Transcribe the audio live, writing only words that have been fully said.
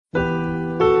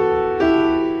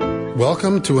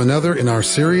Welcome to another in our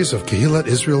series of Kehillat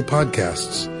Israel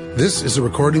podcasts. This is a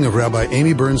recording of Rabbi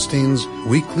Amy Bernstein's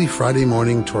weekly Friday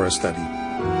morning Torah study.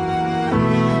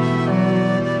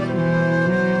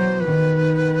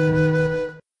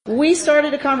 We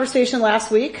started a conversation last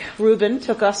week. Reuben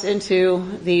took us into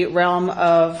the realm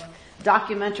of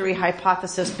documentary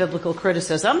hypothesis biblical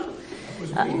criticism.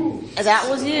 That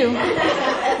was you.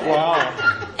 Wow.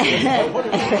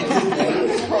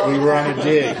 We were on a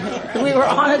dig. We were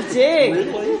on a dig.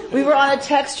 Really? We were on a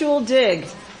textual dig.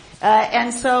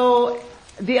 And so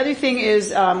the other thing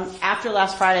is, after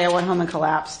last Friday, I went home and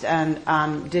collapsed and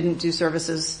didn't do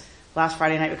services last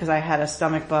Friday night because I had a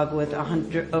stomach bug with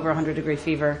over 100 degree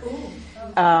fever.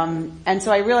 And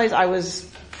so I realized I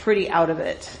was pretty out of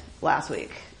it last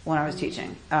week when I was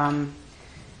teaching.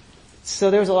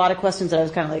 So there was a lot of questions that I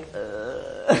was kind of like,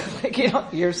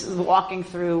 you're walking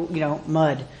through,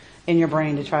 mud in your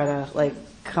brain to try to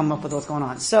come up with what's going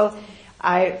on. So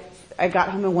I got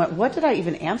home and went, what did I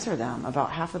even answer them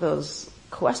about half of those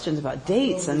questions about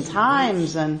dates and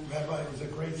times and... Rabbi, it was a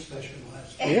great session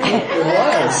last night. Yeah,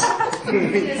 it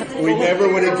was. We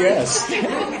never would have guessed.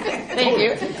 Thank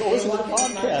you. Go listen to the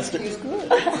podcast. It was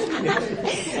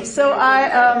good. So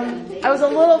I was a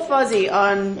little fuzzy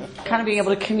on kind of being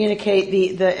able to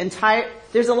communicate the entire...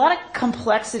 There's a lot of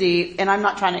complexity, and I'm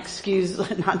not trying to excuse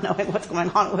not knowing what's going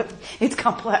on with it's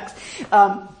complex.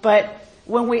 But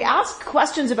when we ask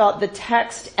questions about the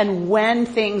text and when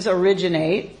things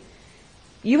originate,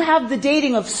 you have the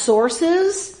dating of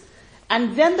sources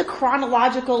and then the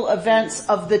chronological events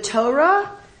of the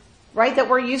Torah, right, that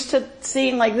we're used to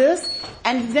seeing like this.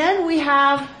 And then we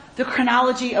have the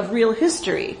chronology of real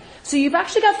history. So you've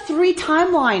actually got three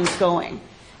timelines going.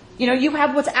 You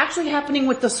have what's actually happening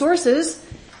with the sources,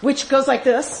 which goes like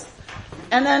this.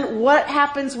 And then what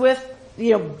happens with,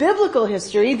 biblical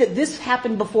history, that this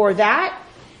happened before that.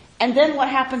 And then what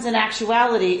happens in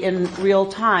actuality in real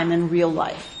time, in real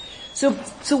life. So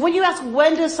when you ask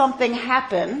when does something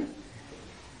happen,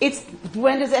 it's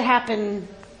when does it happen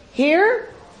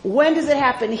here? When does it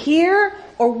happen here?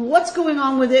 Or what's going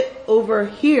on with it over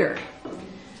here?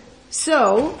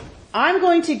 So I'm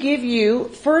going to give you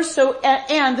first,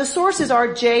 and the sources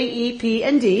are J, E, P,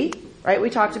 and D, right? We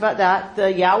talked about that.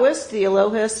 The Yahwist, the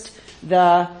Elohist,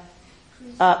 the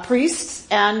priests,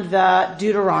 and the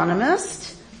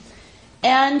Deuteronomist.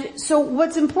 And so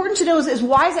what's important to know is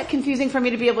why is that confusing for me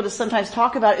to be able to sometimes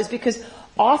talk about it is because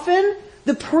often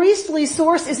the priestly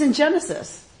source is in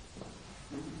Genesis.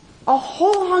 A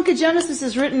whole hunk of Genesis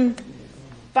is written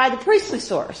by the priestly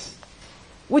source,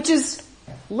 which is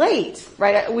late,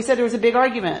 right? We said there was a big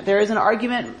argument. There is an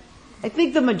argument. I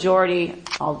think the majority,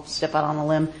 I'll step out on a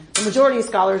limb, the majority of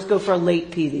scholars go for a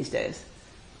late P these days.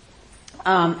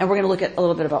 And we're going to look at a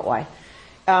little bit about why.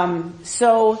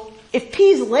 So if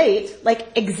P is late,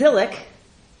 like exilic,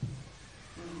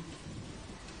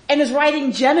 and is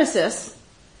writing Genesis,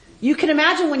 you can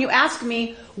imagine when you ask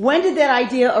me, when did that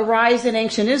idea arise in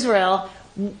ancient Israel?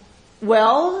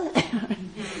 Well,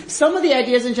 some of the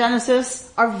ideas in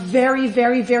Genesis are very,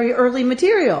 very, very early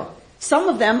material. Some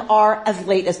of them are as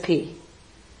late as P.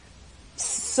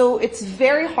 So it's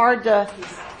very hard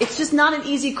it's just not an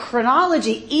easy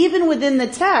chronology, even within the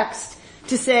text,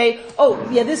 to say, oh,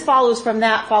 yeah, this follows from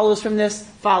that, follows from this,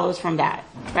 follows from that,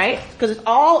 right? Because it's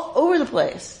all over the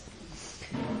place.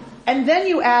 And then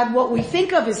you add what we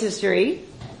think of as history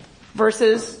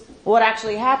versus what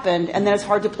actually happened, and then it's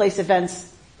hard to place events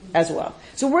as well.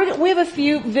 So we have a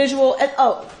few visual,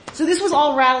 so this was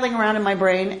all rattling around in my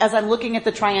brain as I'm looking at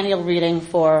the triennial reading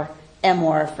for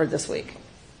Emor for this week.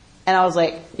 And I was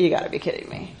like, you gotta be kidding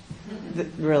me.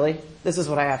 Really? This is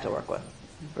what I have to work with?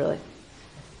 Really?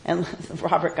 And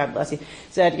Robert, God bless you,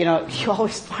 said, you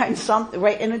always find something,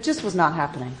 right? And it just was not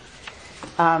happening.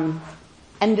 And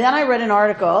then I read an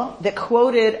article that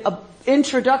quoted an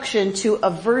introduction to a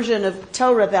version of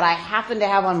Torah that I happen to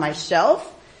have on my shelf.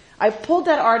 I pulled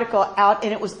that article out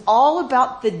and it was all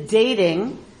about the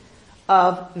dating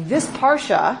of this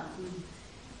parsha,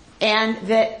 and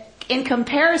that in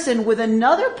comparison with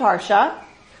another parsha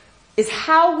is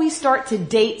how we start to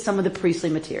date some of the priestly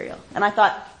material. And I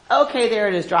thought, okay, there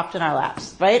it is, dropped in our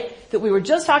laps, right? That we were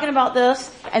just talking about this,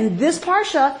 and this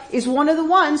parsha is one of the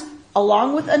ones,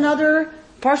 along with another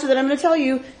parsha that I'm going to tell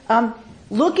you,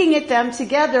 looking at them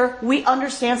together, we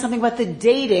understand something about the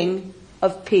dating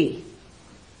of P.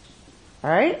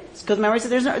 Alright? Because remember I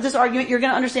said there's this argument, you're going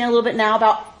to understand a little bit now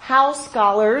about how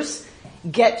scholars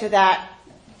get to that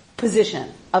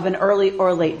position of an early or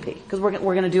a late P. Because we're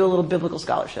going to do a little biblical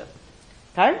scholarship.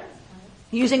 Okay?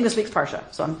 Using this week's parsha.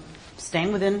 So I'm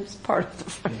staying within part of the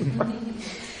framework.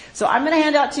 So I'm going to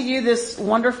hand out to you this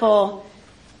wonderful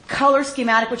color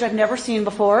schematic, which I've never seen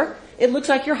before. It looks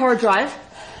like your hard drive.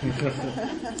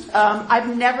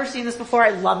 I've never seen this before. I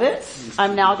love it.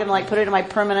 I'm now going to put it in my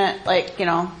permanent,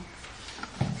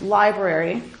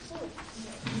 library.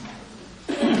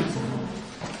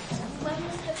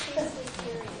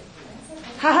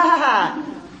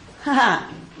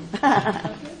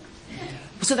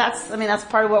 So that's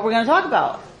part of what we're going to talk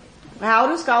about. How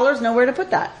do scholars know where to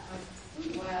put that?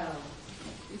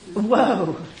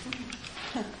 Whoa.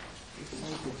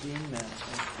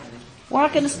 We're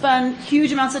not going to spend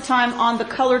huge amounts of time on the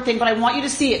color thing, but I want you to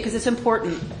see it because it's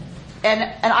important. And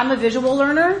I'm a visual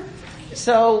learner,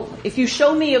 so if you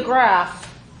show me a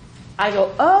graph, I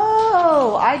go,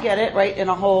 oh, I get it, right, in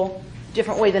a whole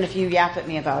different way than if you yap at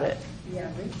me about it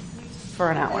for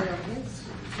an hour.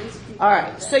 All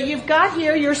right, so you've got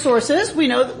here your sources. We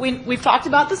know that we've talked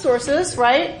about the sources,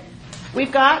 right?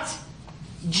 We've got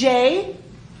J.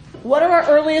 What are our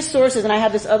earliest sources? And I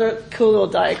have this other cool little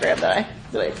diagram that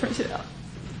I printed out.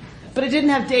 But it didn't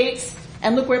have dates,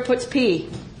 and look where it puts P.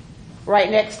 Right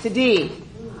next to D.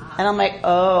 And I'm like,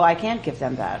 oh, I can't give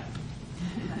them that.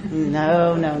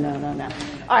 No.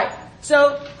 All right,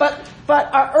 so, but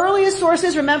our earliest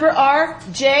sources, remember, are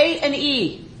J and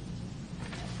E.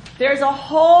 There's a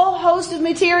whole host of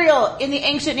material in the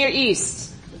ancient Near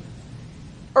East.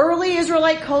 Early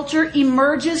Israelite culture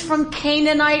emerges from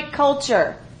Canaanite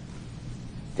culture.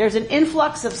 There's an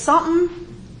influx of something,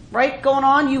 right, going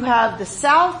on. You have the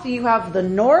south, you have the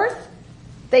north.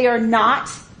 They are not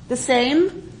the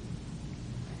same.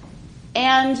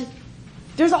 And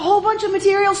there's a whole bunch of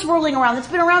material swirling around that's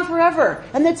been around forever,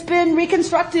 and that's been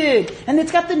reconstructed, and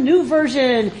it's got the new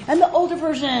version, and the older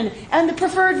version, and the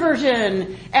preferred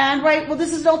version, and right, well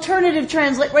this is an alternative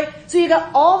translate, right? So you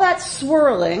got all that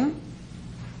swirling.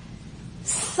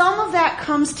 Some of that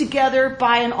comes together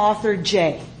by an author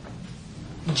J.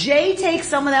 J takes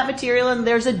some of that material, and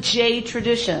there's a J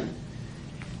tradition.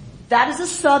 That is a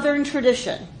southern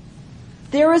tradition.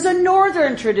 There is a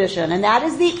northern tradition, and that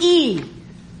is the E.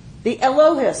 The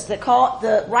Elohist,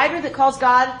 the writer that calls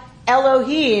God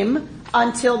Elohim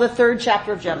until the 3rd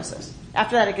chapter of Genesis.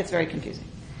 After that, it gets very confusing.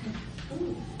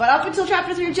 But up until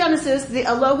chapter 3 of Genesis, the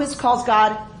Elohist calls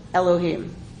God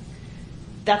Elohim.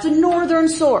 That's a northern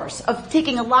source of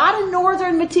taking a lot of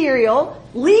northern material,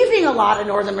 leaving a lot of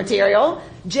northern material.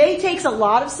 J takes a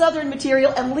lot of southern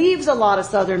material and leaves a lot of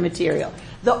southern material.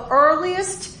 The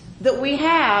earliest that we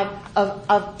have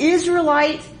of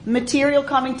Israelite material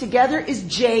coming together is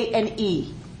J and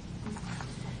E.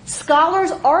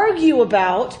 Scholars argue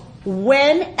about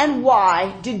when and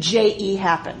why did J-E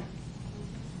happen.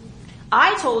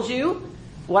 I told you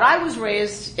what I was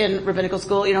raised in rabbinical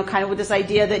school, kind of with this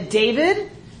idea that David,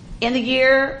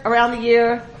 around the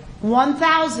year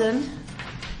 1000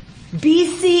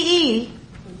 BCE,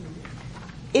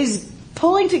 is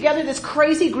pulling together this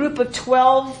crazy group of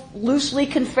 12 loosely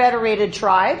confederated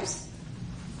tribes,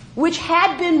 which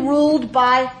had been ruled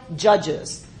by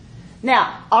judges.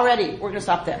 Now, already, we're going to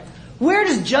stop there. Where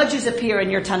does judges appear in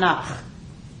your Tanakh?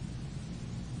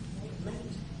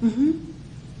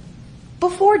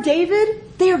 Before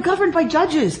David, they are governed by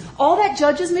judges. All that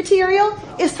judges material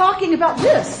is talking about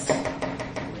this.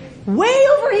 Way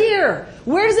over here.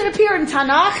 Where does it appear in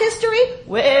Tanakh history?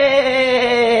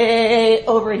 Way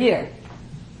over here.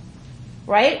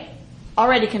 Right?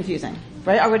 Already confusing.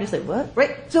 Right? Already say, what?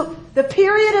 Right? So, the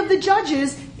period of the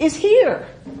judges is here.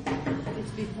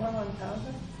 It's before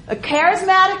 1000? A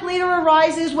charismatic leader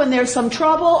arises when there's some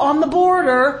trouble on the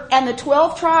border, and the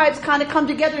 12 tribes kind of come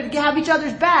together to have each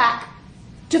other's back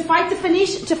to fight the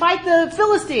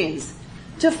Philistines,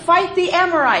 to fight the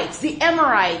Amorites, the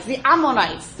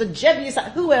Ammonites, the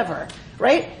Jebusites, whoever,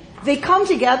 right? They come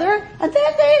together, and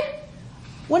then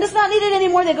when it's not needed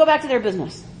anymore, they go back to their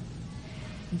business.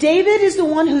 David is the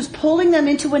one who's pulling them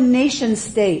into a nation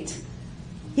state.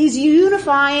 He's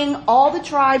unifying all the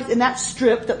tribes in that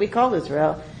strip that we call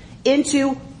Israel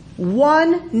into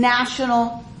one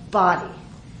national body.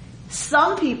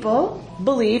 Some people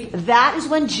believe that is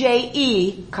when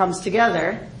J-E comes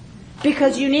together,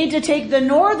 because you need to take the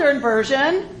northern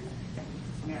version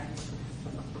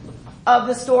of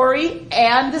the story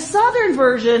and the southern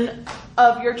version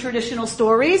of your traditional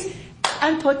stories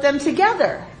and put them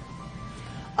together.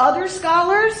 Other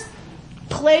scholars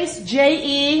place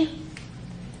J-E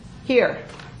here.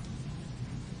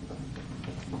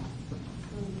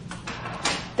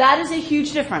 That is a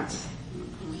huge difference.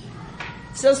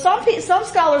 So some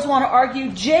scholars want to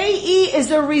argue J-E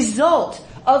is a result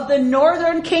of the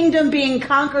northern kingdom being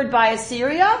conquered by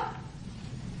Assyria.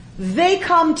 They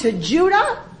come to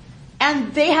Judah,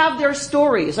 And they have their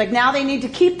stories. Like now they need to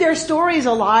keep their stories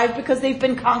alive because they've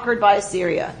been conquered by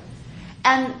Assyria.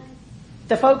 And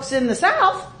the folks in the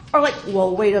south are like,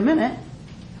 well, wait a minute.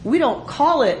 We don't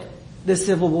call it the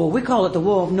Civil War. We call it the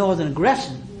War of Northern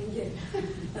Aggression.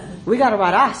 We got to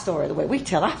write our story the way we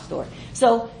tell our story.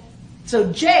 So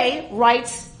J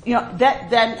writes,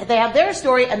 then they have their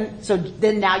story, and so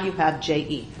then now you have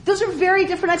J.E. Those are very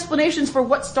different explanations for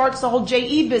what starts the whole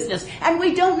J.E. business, and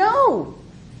we don't know.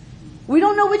 We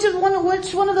don't know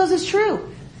which one of those is true.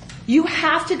 You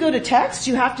have to go to text,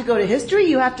 you have to go to history,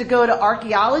 you have to go to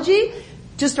archaeology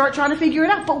to start trying to figure it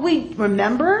out. But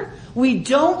we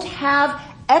don't have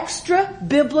extra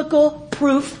biblical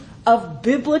proof of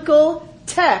biblical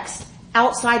text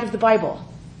outside of the Bible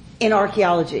in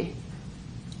archaeology.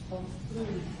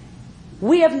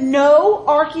 We have no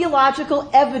archaeological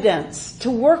evidence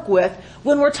to work with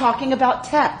when we're talking about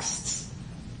texts.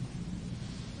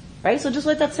 Right? So just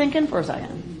let that sink in for a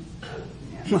second.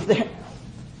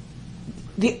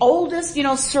 The oldest,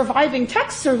 surviving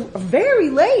texts are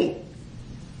very late.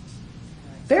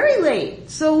 Very late.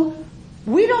 So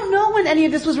we don't know when any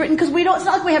of this was written because it's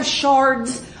not like we have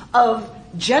shards of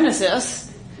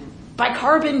Genesis by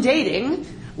carbon dating.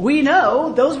 We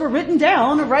know those were written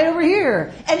down right over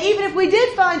here. And even if we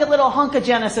did find a little hunk of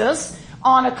Genesis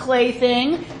on a clay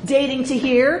thing dating to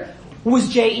here,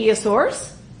 was J.E. a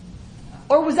source?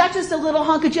 Or was that just a little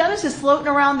hunk of Genesis floating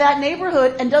around that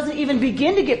neighborhood and doesn't even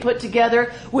begin to get put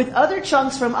together with other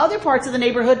chunks from other parts of the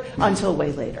neighborhood until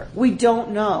way later? We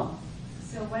don't know.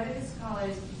 So what do the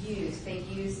scholars use? They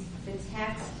use the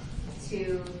text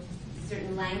to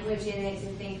certain language in it to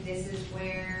think this is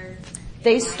where...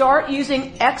 They start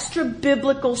using extra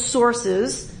biblical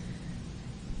sources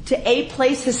to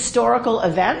place historical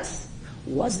events.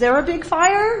 Was there a big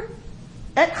fire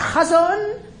at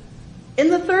Chazon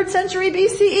in the 3rd century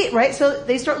BCE? Right? So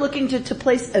they start looking to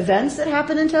place events that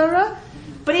happen in Torah.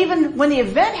 But even when the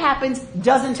event happens,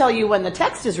 doesn't tell you when the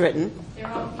text is written.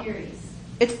 They're all theories.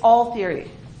 It's all theory.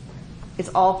 It's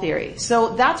all theory.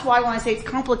 So that's why when I say it's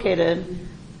complicated,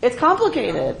 it's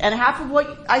complicated. And half of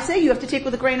what I say you have to take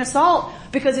with a grain of salt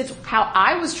because it's how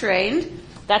I was trained.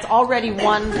 That's already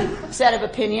one set of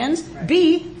opinions.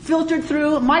 B, filtered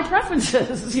through my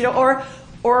preferences,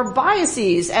 or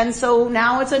biases. And so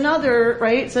now it's another,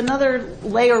 right? It's another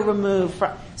layer removed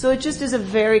from, so it just is a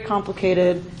very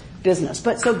complicated business.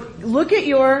 But so look at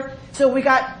so we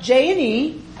got J and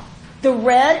E, the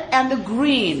red and the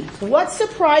green. What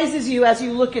surprises you as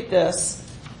you look at this?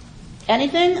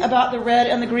 Anything about the red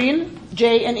and the green?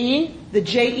 J and E? The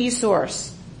J-E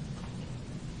source.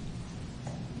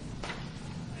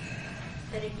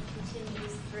 That it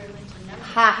continues through into Numbers.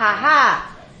 Ha ha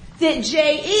ha. That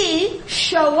J-E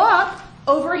show up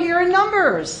over here in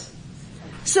Numbers.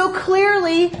 So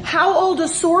clearly, how old a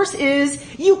source is,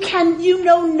 you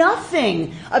know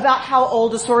nothing about how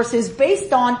old a source is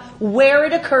based on where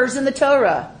it occurs in the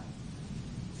Torah.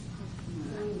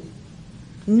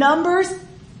 Numbers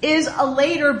is a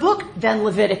later book than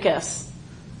Leviticus.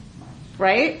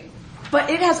 Right?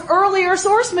 But it has earlier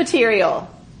source material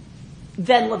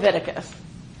than Leviticus.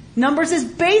 Numbers is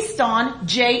based on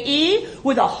J-E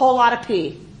with a whole lot of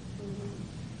P.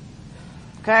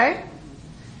 Okay?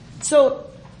 So,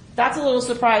 that's a little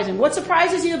surprising. What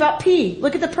surprises you about P?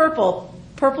 Look at the purple.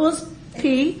 Purple is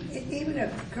P. It even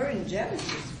occurred in Genesis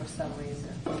for some reason.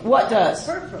 What does?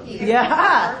 Purple.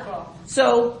 Yeah. Purple.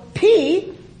 So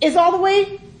P is all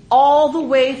the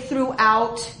way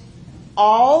throughout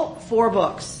all 4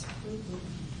 books.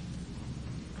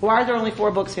 Why are there only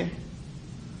 4 books here?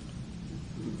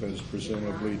 Because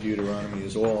presumably Deuteronomy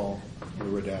is all the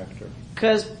redactor.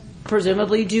 Because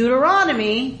presumably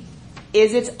Deuteronomy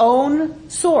is its own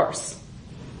source.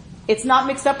 It's not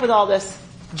mixed up with all this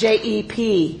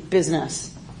JEP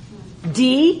business.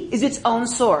 D is its own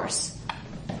source.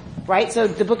 Right? So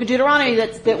the book of Deuteronomy,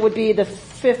 that would be the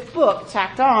 5th book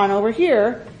tacked on over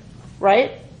here,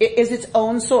 right? It is its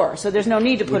own source. So there's no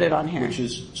need to put it on here.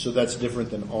 So that's different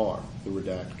than R, the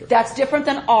redactor. That's different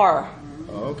than R.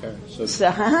 Oh, okay.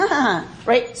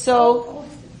 Right? So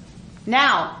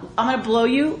now I'm going to blow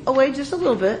you away just a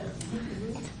little bit.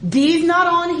 D's not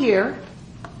on here.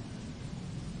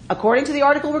 According to the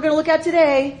article we're going to look at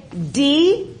today,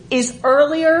 D is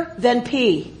earlier than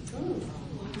P.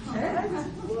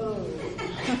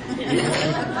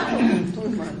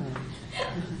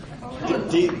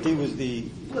 D was the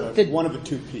one of the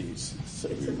 2 P's. So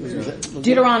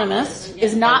Deuteronomist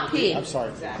is not P. I'm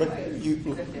sorry, but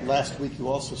last week you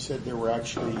also said there were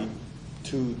actually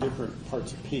 2 different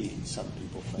parts of P. Some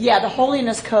people think. Yeah, the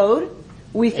Holiness Code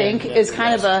we think is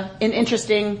kind of an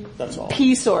interesting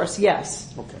P source.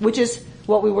 Yes, okay. Which is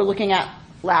what we were looking at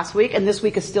last week, and this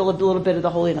week is still a little bit of the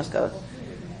Holiness Code.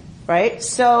 Right?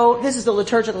 So this is the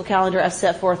liturgical calendar as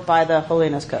set forth by the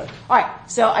Holiness Code.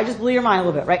 Alright, so I just blew your mind a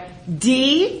little bit, right?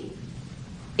 D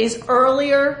is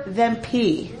earlier than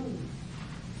P.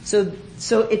 So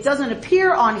it doesn't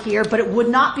appear on here, but it would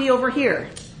not be over here.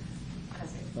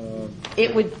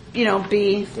 It would,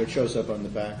 be... It shows up on the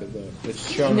back of it's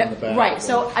shown on the back. Right,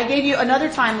 so I gave you another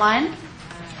timeline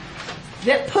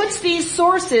that puts these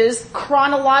sources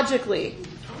chronologically.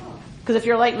 Because if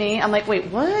you're like me, I'm like, wait,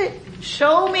 what?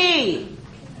 Show me.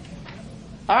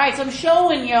 Alright, so I'm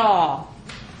showing y'all.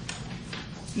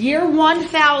 Year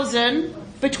 1000,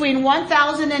 between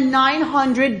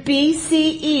 1900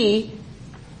 BCE,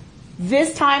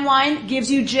 this timeline gives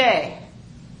you J.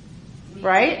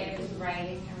 Right? It was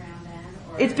writing around then,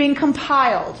 or It's being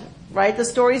compiled, right? The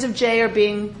stories of J are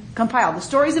being compiled. The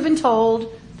stories have been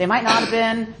told. They might not have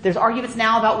been. There's arguments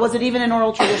now about was it even an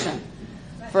oral tradition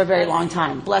for a very long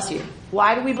time. Bless you.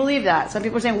 Why do we believe that? Some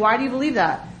people are saying, why do you believe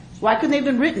that? Why couldn't they have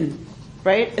been written,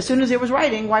 right? As soon as it was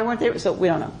writing, why weren't they? So we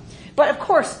don't know. But of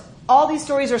course, all these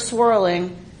stories are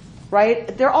swirling, right?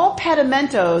 They're all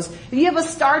pedimentos. If you have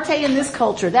Astarte in this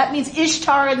culture, that means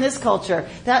Ishtar in this culture.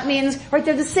 That means, right,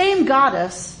 they're the same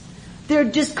goddess. They're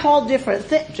just called different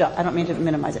things. I don't mean to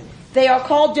minimize it. They are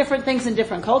called different things in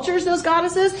different cultures, those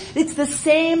goddesses. It's the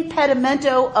same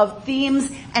pedimento of themes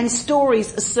and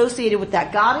stories associated with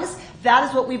that goddess. That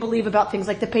is what we believe about things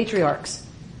like the patriarchs.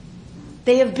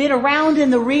 They have been around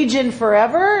in the region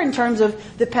forever in terms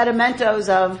of the pedimentos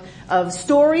of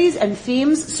stories and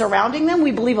themes surrounding them.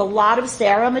 We believe a lot of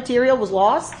Sarah material was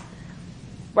lost,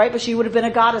 right? But she would have been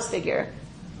a goddess figure.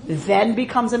 Then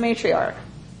becomes a matriarch,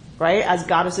 right? As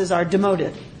goddesses are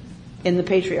demoted in the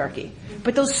patriarchy.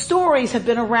 But those stories have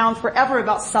been around forever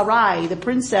about Sarai, the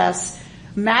princess,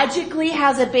 magically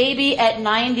has a baby at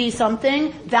 90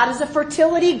 something. That is a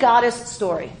fertility goddess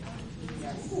story.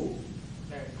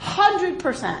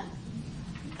 100%.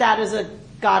 That is a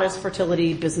goddess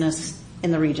fertility business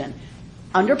in the region.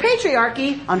 Under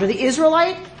patriarchy, under the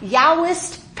Israelite,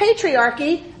 Yahwist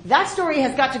patriarchy, that story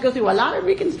has got to go through a lot of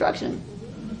reconstruction.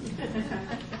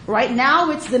 Right now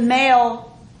it's the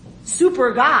male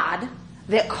super god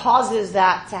that causes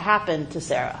that to happen to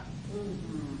Sarah.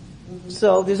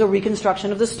 So there's a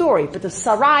reconstruction of the story, but the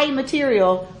Sarai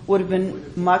material would have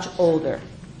been much older.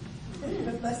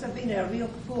 It must have been a real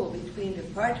pull between the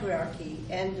patriarchy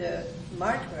and the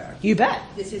matriarchy. You bet.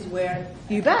 This is where...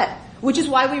 You bet. Which is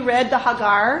why we read the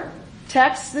Hagar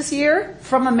text this year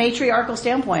from a matriarchal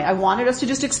standpoint. I wanted us to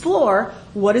just explore,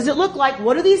 what does it look like?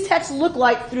 What do these texts look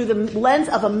like through the lens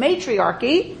of a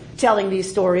matriarchy telling these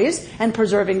stories and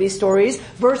preserving these stories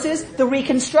versus the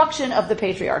reconstruction of the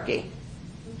patriarchy?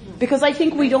 Because I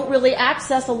think we don't really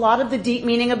access a lot of the deep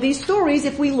meaning of these stories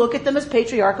if we look at them as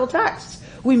patriarchal texts.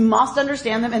 We must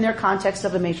understand them in their context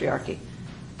of a matriarchy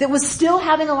that was still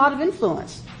having a lot of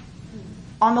influence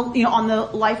on the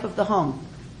life of the home.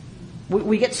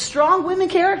 We get strong women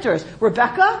characters.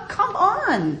 Rebecca, come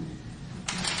on.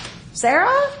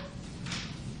 Sarah,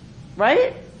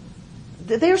 right?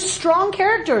 They're strong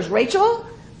characters. Rachel,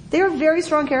 they're very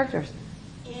strong characters.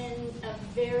 In a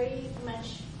very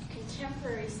much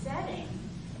contemporary setting,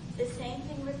 the same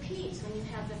thing repeats when you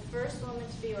have the first woman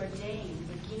to be ordained,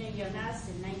 Regina Jonas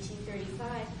in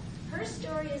 1935. Her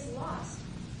story is lost.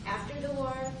 After the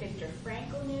war, Viktor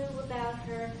Frankl knew about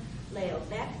her, Leo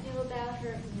Beck knew about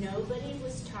her. Nobody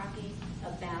was talking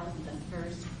about the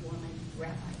first woman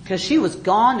rabbi. Because she was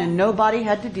gone and nobody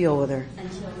had to deal with her.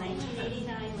 Until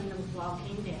 1989 when the wall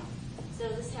came down. So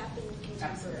this happened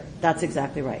contemporary. That's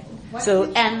exactly right. What So,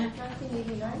 did and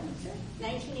 1989, you said?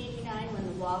 1989 when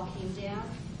the wall came down,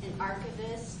 an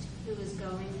archivist who was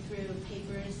going through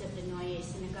papers at the Neue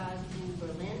Synagogue in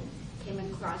Berlin came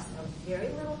across a very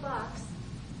little box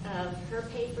of her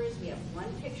papers. We have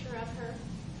one picture of her.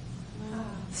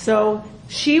 so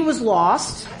she was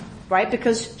lost, right?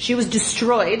 Because she was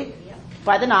destroyed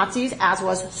by the Nazis, as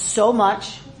was so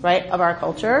much, right, of our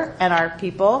culture and our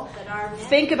people.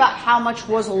 Think about how much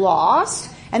was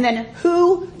lost. And then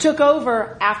who took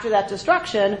over after that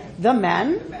destruction? The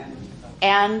men.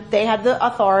 And they had the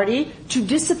authority to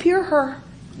disappear her.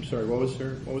 I'm sorry, what was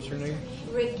her name?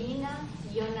 Regina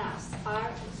Jonas.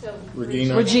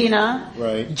 Regina.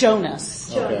 Right.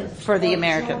 Jonas. Okay. For the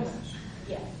Americans.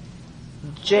 Yeah.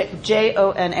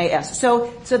 Jonas.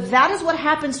 So that is what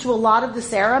happens to a lot of the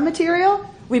Sarah material.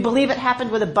 We believe it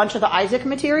happened with a bunch of the Isaac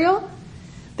material.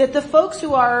 That the folks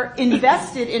who are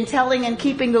invested in telling and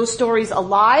keeping those stories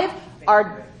alive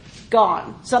are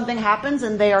gone. Something happens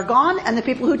and they are gone, and the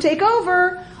people who take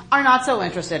over are not so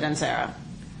interested in Sarah.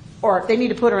 Or they need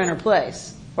to put her in her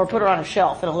place. or put her on a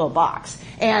shelf in a little box.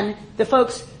 And the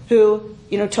folks who,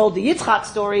 told the Yitzchak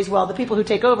stories, well, the people who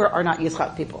take over are not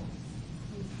Yitzchak people.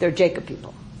 They're Jacob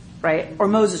people, right? Or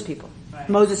Moses people. Right.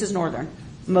 Moses is northern.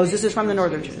 Moses is from the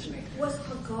northern tradition. Was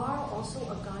Hagar also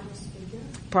a goddess figure?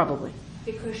 Probably.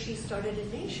 Because she started a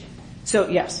nation. So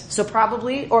yes. So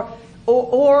probably, or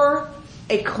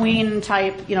a queen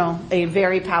type, a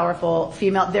very powerful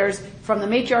female. There's, from the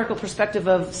matriarchal perspective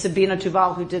of Sabina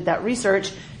Tuval, who did that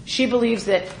research, she believes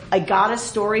that a goddess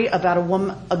story about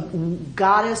a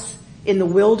goddess in the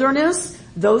wilderness,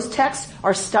 those texts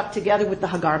are stuck together with the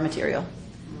Hagar material.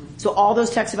 So all those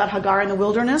texts about Hagar in the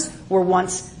wilderness were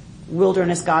once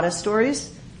wilderness goddess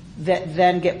stories that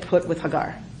then get put with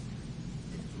Hagar.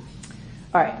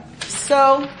 Alright,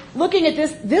 so looking at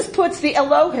this puts the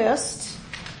Elohist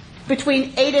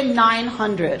between 8 and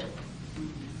 900,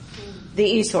 the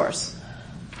E-source.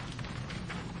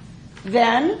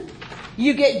 Then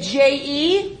you get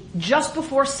JE just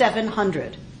before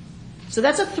 700. So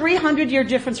that's a 300-year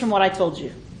difference from what I told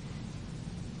you.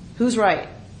 Who's right?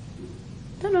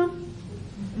 Don't know.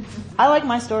 I like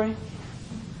my story.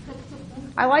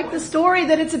 I like the story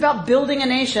that it's about building a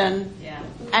nation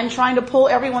and trying to pull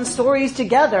everyone's stories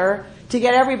together to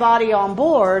get everybody on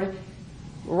board,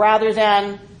 rather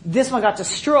than this one got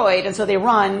destroyed and so they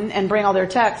run and bring all their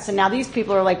texts, and now these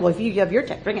people are like, well, if you have your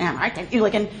text, bring it, my text. And I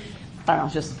don't know,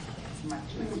 it's just,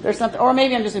 there's something, or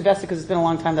maybe I'm just invested because it's been a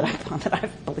long time that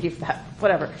I've believed that.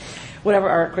 Whatever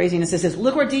our craziness is.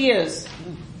 Look where D is.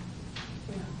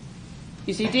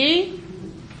 You see D?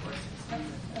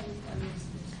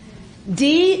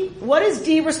 D, what is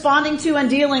D responding to and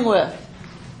dealing with?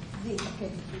 D,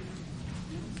 okay.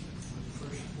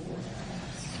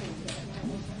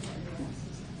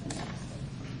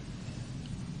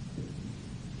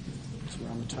 It's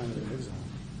around the time of their exile.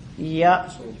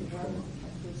 Yep.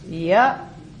 Yep.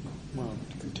 Well,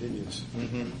 it continues.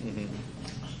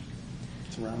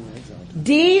 It's around the exile.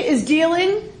 D is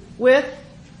dealing with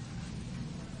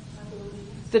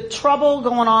the trouble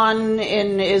going on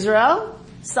in Israel.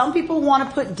 Some people want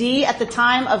to put D at the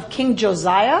time of King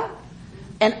Josiah,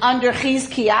 and under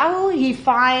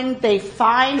Chizkiyahu, they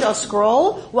find a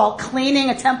scroll while cleaning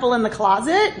a temple in the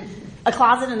closet, a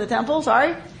closet in the temple,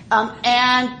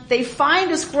 and they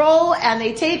find a scroll and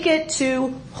they take it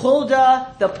to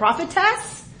Huldah, the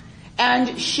prophetess,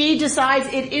 and she decides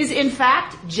it is in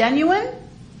fact genuine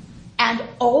and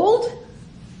old,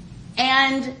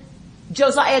 and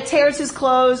Josiah tears his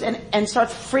clothes and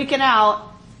starts freaking out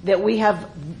that we have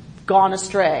gone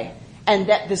astray. And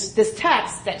that this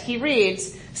text that he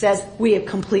reads says, we have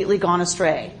completely gone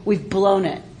astray. We've blown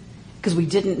it. Because we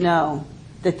didn't know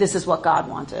that this is what God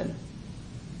wanted.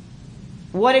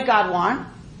 What did God want?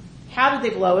 How did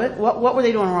they blow it? What were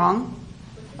they doing wrong?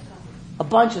 A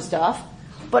bunch of stuff.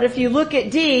 But if you look at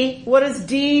D, what is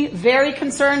D very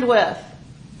concerned with?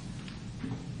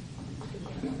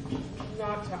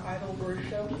 Not to idol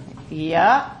worship.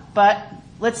 Yeah, but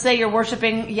let's say you're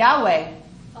worshiping Yahweh.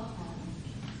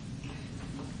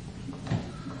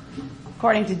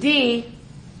 According to D,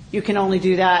 you can only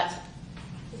do that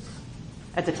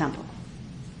at the temple.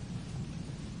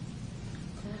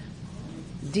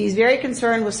 D is very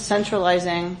concerned with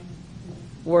centralizing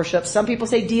worship. Some people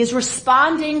say D is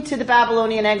responding to the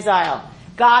Babylonian exile.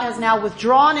 God has now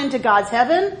withdrawn into God's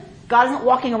heaven. God isn't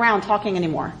walking around talking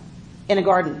anymore in a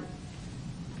garden.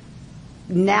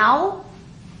 Now,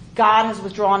 God has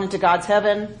withdrawn into God's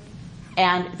heaven,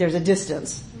 and there's a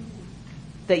distance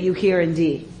that you hear in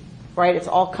D, right? It's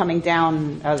all coming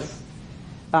down as,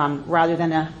 rather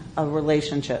than a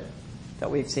relationship that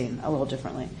we've seen a little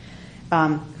differently.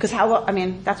 Because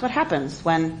that's what happens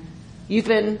when you've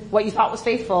been what you thought was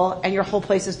faithful and your whole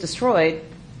place is destroyed,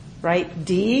 right?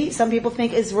 D, some people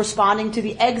think, is responding to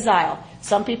the exile.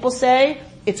 Some people say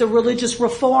it's a religious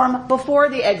reform before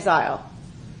the exile.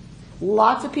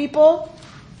 Lots of people,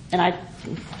 and I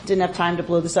didn't have time to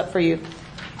blow this up for you,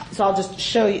 so I'll just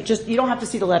show you. You don't have to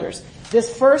see the letters.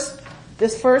 This first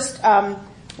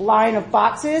line of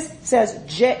boxes says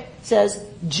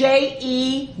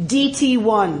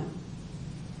JEDT1.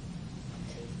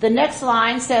 The next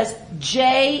line says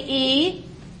JEPD,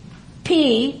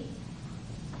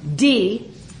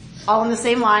 all in the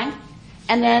same line,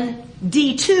 and then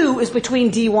D2 is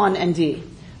between D1 and D.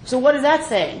 So what is that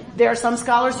saying? There are some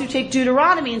scholars who take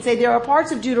Deuteronomy and say there are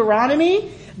parts of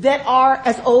Deuteronomy that are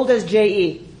as old as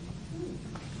JE.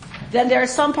 Then there are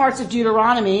some parts of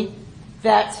Deuteronomy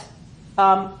that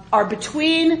are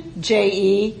between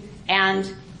JE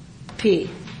and P.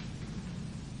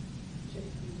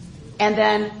 And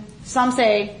then some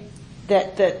say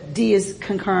that D is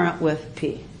concurrent with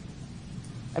P.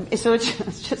 So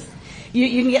it's just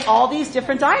You can get all these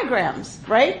different diagrams,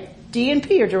 right? D and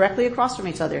P are directly across from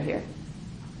each other here.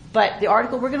 But the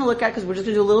article we're going to look at, because we're just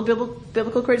going to do a little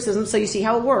biblical criticism, so you see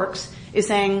how it works, is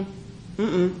saying,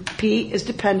 P is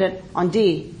dependent on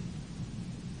D.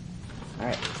 All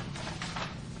right.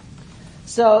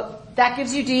 So that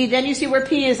gives you D. Then you see where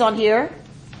P is on here.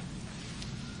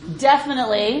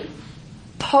 Definitely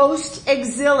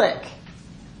post-exilic.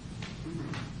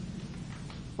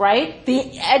 Right?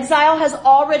 The exile has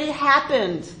already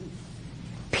happened.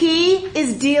 P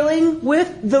is dealing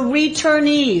with the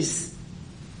returnees.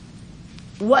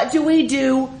 What do we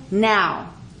do now?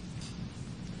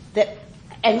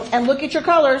 And look at your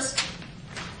colors.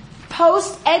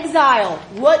 Post-exile,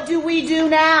 what do we do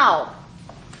now?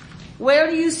 Where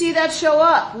do you see that show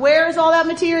up? Where is all that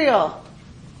material?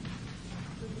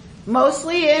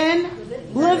 Mostly in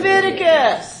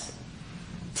Leviticus.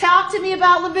 Talk to me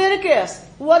about Leviticus.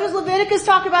 What does Leviticus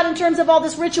talk about in terms of all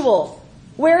this ritual?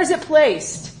 Where is it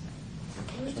placed?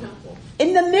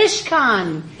 In the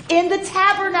Mishkan, in the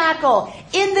tabernacle,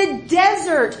 in the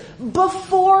desert,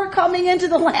 before coming into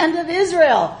the land of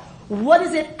Israel. What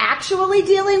is it actually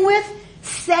dealing with?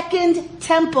 Second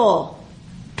temple.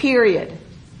 Period.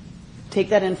 Take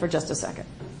that in for just a second.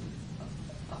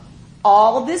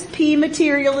 All of this P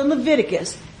material in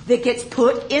Leviticus that gets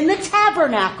put in the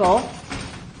tabernacle,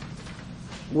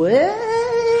 way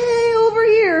over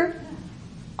here,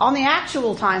 on the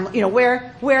actual time,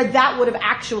 where that would have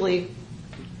actually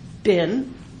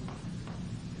been,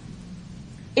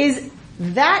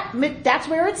 that's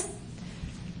where it's,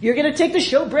 you're going to take the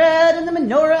showbread and the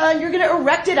menorah and you're going to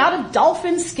erect it out of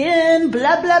dolphin skin,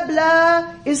 blah, blah,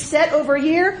 blah, is set over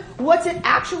here. What's it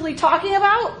actually talking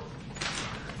about?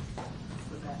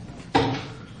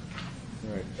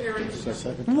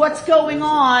 What's going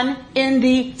on in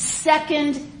the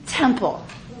second temple?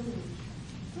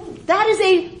 That is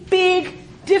a big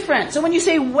difference. So when you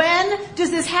say, when does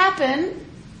this happen?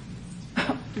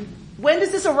 When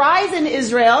does this arise in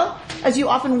Israel? As you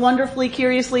often wonderfully,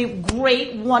 curiously,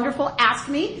 great, wonderful ask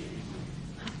me.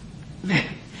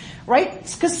 Right?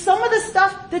 Because some of the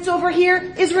stuff that's over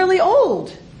here is really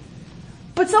old.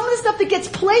 But some of the stuff that gets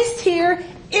placed here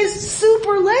is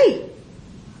super late.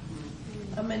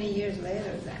 How many years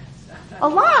later is that? A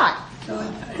lot. So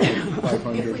if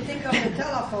we think of the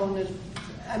telephone,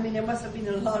 there must have been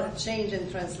a lot of change in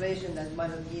translation that might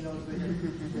have been over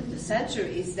the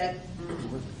centuries that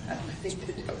I think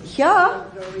Yeah.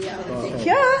 the reality.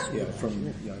 Yeah. I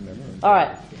remember. All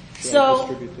right. So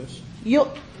Distribute this?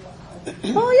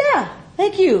 Oh yeah.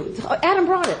 Thank you. Adam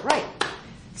brought it, right.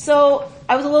 So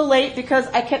I was a little late because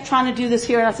I kept trying to do this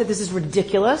here and I said this is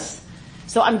ridiculous.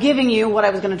 So I'm giving you what I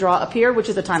was going to draw up here, which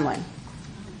is a timeline.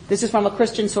 This is from a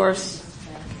Christian source.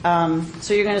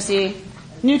 So you're going to see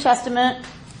New Testament,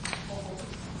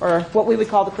 or what we would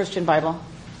call the Christian Bible.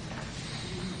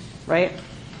 Right?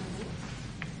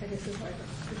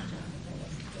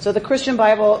 So the Christian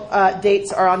Bible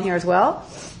dates are on here as well.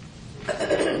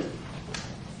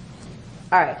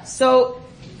 Alright, so,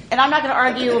 and I'm not going to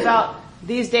argue about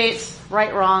these dates,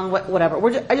 right, wrong, whatever.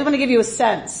 I just want to give you a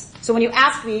sense. So when you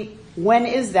ask me, when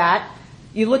is that?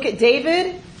 You look at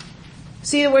David,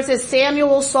 see where it says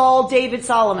Samuel, Saul, David,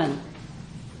 Solomon.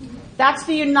 That's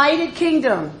the United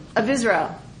Kingdom of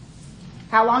Israel.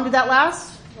 How long did that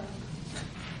last?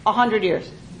 100 years.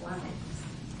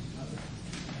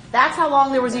 That's how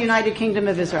long there was a United Kingdom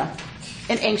of Israel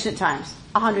in ancient times.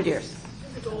 100 years.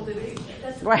 The Golden Age.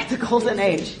 Right, the Golden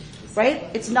Age. Right?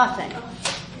 It's nothing.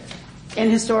 In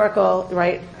historical,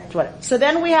 right? So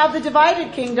then we have the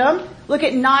divided kingdom. Look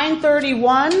at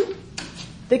 931.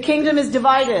 The kingdom is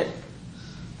divided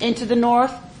into the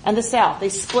north and the south. They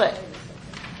split.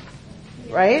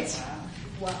 Right?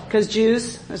 Because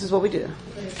Jews, this is what we do.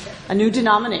 A new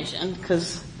denomination,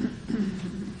 because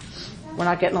we're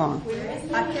not getting along. I'm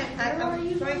trying to find my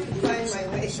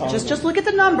way. Just look at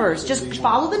the numbers. Just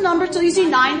follow the numbers till you see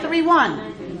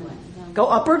 931. Go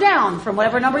up or down from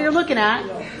whatever number you're looking at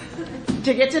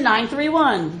to get to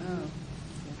 931.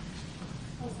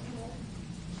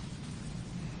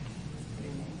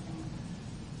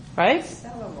 Right?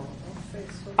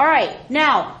 Alright,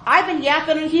 now, I've been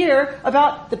yapping in here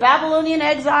about the Babylonian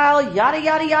exile, yada,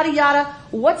 yada, yada, yada.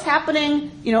 What's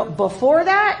happening, before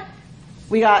that?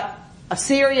 We got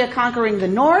Assyria conquering the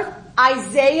north.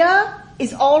 Isaiah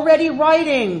is already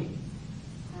writing.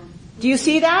 Do you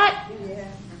see that? Yeah.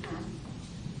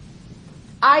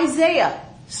 Isaiah.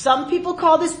 Some people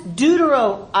call this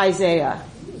Deutero-Isaiah.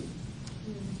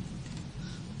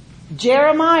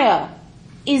 Jeremiah.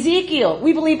 Ezekiel.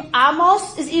 We believe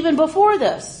Amos is even before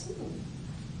this.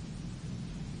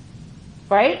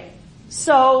 Right?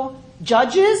 So,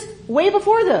 Judges, way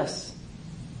before this.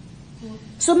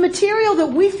 So material that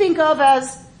we think of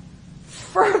as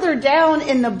further down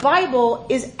in the Bible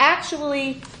is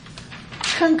actually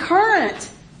concurrent.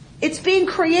 It's being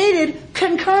created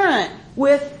concurrent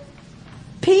with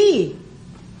P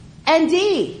and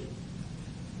D.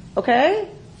 Okay?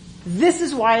 This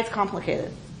is why it's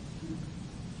complicated.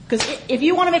 Because if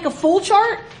you want to make a full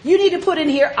chart, you need to put in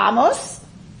here Amos.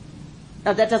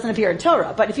 Now that doesn't appear in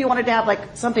Torah, but if you wanted to have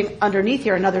like something underneath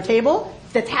here, another table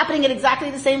that's happening at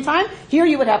exactly the same time, here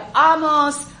you would have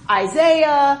Amos,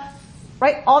 Isaiah,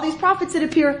 right? All these prophets that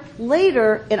appear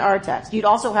later in our text. You'd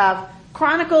also have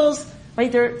Chronicles,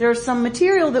 right? There's some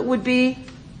material that would be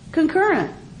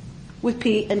concurrent with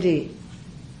P and D.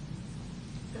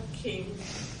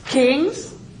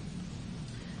 Kings.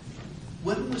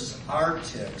 When was our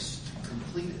text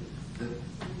completed?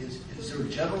 Is there a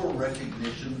general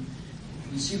recognition?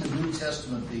 You see the New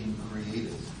Testament being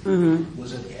created. Mm-hmm.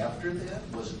 Was it after that?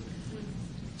 Was it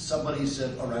somebody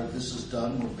said, all right, this is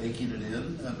done, we're baking it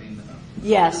in? I mean...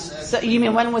 Yes. So you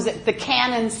mean when was it the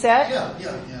canon set?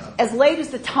 Yeah. As late as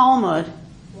the Talmud,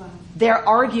 they're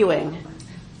arguing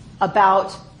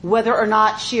about whether or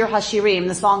not Shir HaShirim,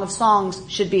 the Song of Songs,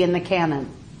 should be in the canon.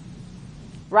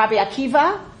 Rabbi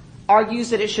Akiva argues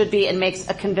that it should be and makes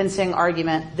a convincing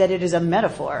argument that it is a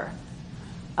metaphor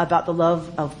about the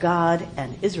love of God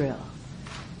and Israel.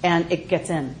 And it gets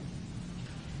in.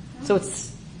 So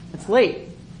it's late.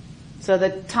 So the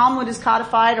Talmud is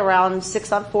codified around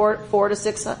 4 to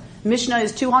 6. Mishnah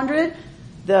is 200.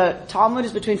 The Talmud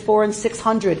is between 4 and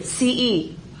 600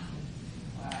 CE.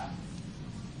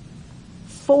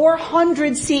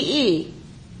 400 CE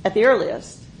at the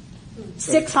earliest.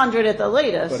 600 at the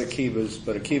latest.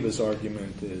 But Akiva's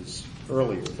argument is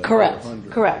earlier than Correct.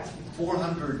 400. Correct.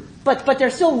 400. But they're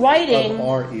still writing. Of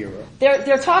our era.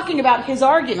 They're talking about his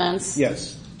arguments.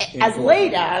 Yes. As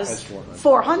late as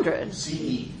 400.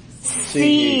 CE.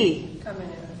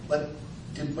 But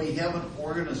did we have an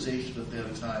organization at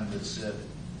that time that said,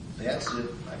 that's it,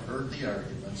 I've heard the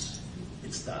arguments,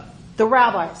 it's done? The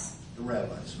rabbis. The rabbis,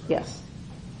 right? Yes.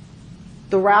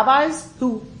 The rabbis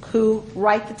who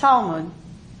write the Talmud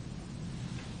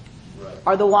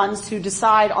are the ones who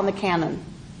decide on the canon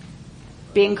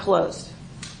being closed.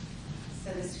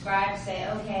 So the scribes say,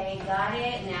 okay, got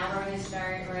it, now we're going to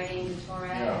start writing the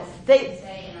Torah.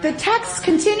 Yeah. The texts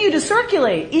continue to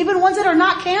circulate. Even ones that are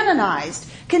not canonized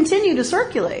continue to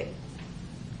circulate.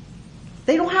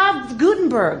 They don't have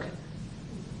Gutenberg.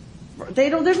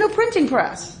 There's no printing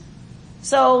press.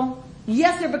 So,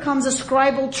 yes, there becomes a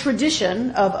scribal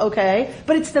tradition of, okay,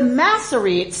 but it's the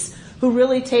Masoretes who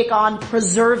really take on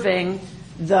preserving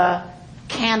the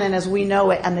canon as we know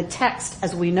it and the text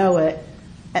as we know it,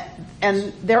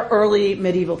 and their early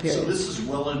medieval period. So this is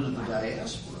well into the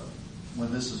diaspora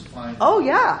when this is finally. Oh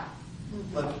yeah.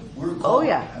 But we're gone. Oh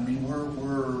yeah. I mean,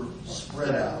 we're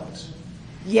spread out.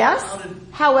 Yes.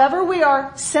 However, we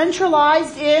are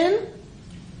centralized in.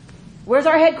 Where's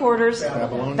our headquarters?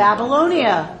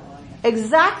 Babylonia.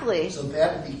 Exactly. So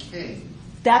that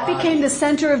became the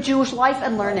center of Jewish life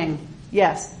and learning.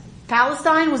 Yes.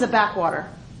 Palestine was a backwater.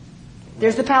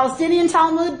 There's the Palestinian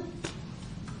Talmud.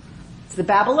 It's the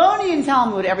Babylonian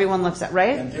Talmud everyone looks at,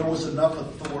 right? And there was enough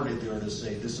authority there to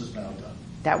say this is now done.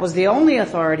 That was the only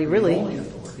authority, really. The only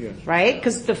authority. Yes. Right?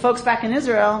 Because the folks back in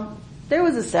Israel, there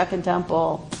was a second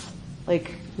temple.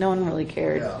 Like, no one really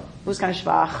cared. Yeah. It was kind of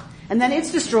schwach. And then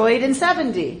it's destroyed in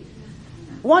 70.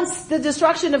 Once the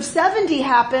destruction of 70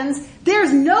 happens,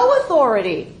 there's no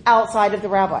authority outside of the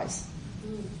rabbis.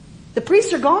 The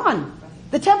priests are gone.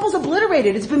 The temple's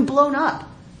obliterated. It's been blown up.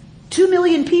 2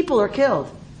 million people are killed.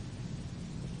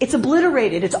 It's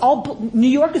obliterated. It's all, New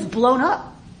York is blown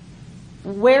up.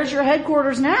 Where's your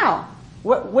headquarters now?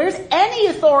 Where's any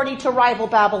authority to rival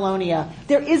Babylonia?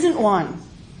 There isn't one.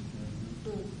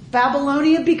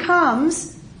 Babylonia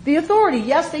becomes the authority.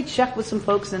 Yes, they check with some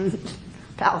folks in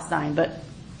Palestine, but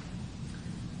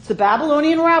it's the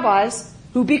Babylonian rabbis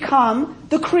who become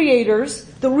the creators,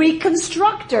 the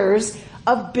reconstructors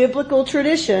of biblical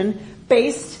tradition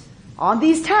based on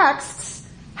these texts.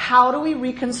 How do we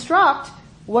reconstruct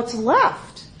what's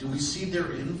left? Do we see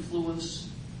their influence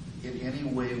in any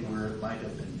way where it might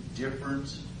have been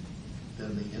different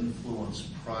than the influence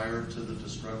prior to the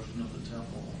destruction of the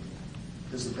temple?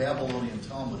 Because the Babylonian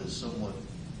Talmud is somewhat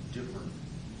different.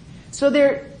 So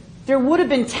there would have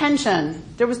been tension.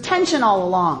 There was tension all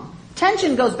along.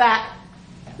 Tension goes back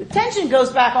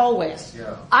always.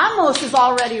 Yeah. Amos is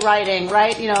already writing,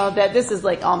 right? You know, that this is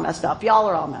like all messed up. Y'all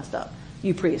are all messed up.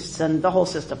 You priests and the whole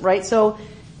system, right? So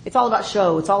It's all about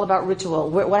show. It's all about ritual.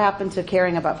 What happened to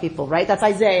caring about people, right? That's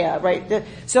Isaiah, right?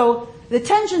 So the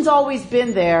tension's always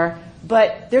been there,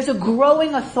 but there's a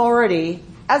growing authority.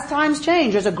 As times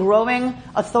change, there's a growing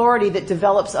authority that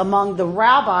develops among the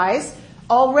rabbis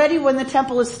already when the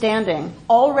temple is standing,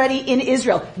 already in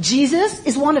Israel. Jesus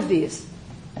is one of these.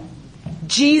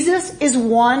 Jesus is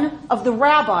one of the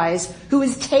rabbis who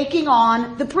is taking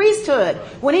on the priesthood.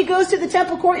 When he goes to the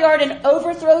temple courtyard and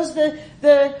overthrows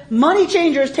the money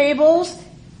changers' tables,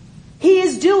 he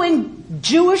is doing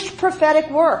Jewish prophetic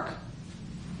work.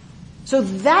 So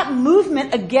that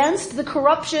movement against the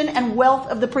corruption and wealth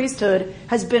of the priesthood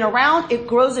has been around. It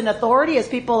grows in authority as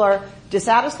people are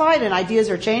dissatisfied and ideas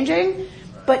are changing.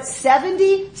 But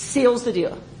 70 seals the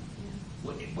deal.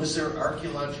 Was there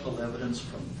archaeological evidence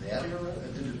from that era?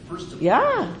 Did it first appear?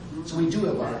 Yeah. So we do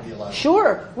have archaeological.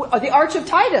 Sure. The Arch of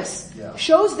Titus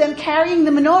shows them carrying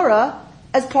the menorah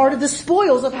as part of the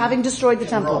spoils of having destroyed the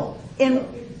temple.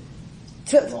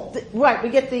 Right. We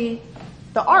get the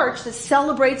arch that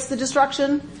celebrates the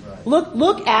destruction. Right.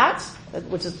 Look at,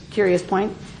 which is a curious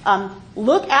point,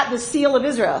 look at the seal of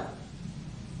Israel.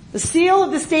 The seal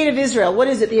of the state of Israel. What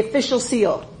is it? The official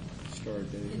seal.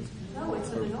 No, it's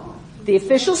a menorah. The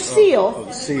official seal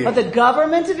of the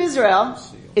government of Israel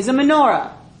is a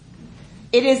menorah.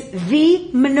 It is the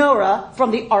menorah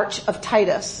from the Arch of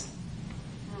Titus.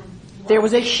 There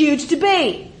was a huge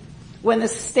debate when the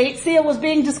state seal was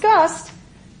being discussed.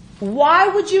 Why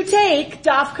would you take,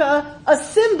 Dafka, a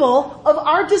symbol of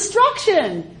our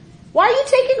destruction? Why are you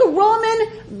taking a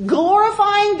Roman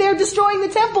glorifying their destroying the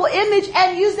temple image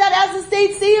and use that as a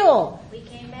state seal? We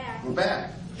came back. We're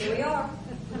back. Here we are.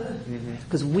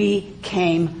 Because we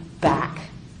came back.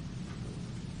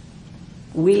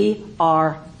 We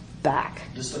are back.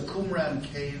 Does the Qumran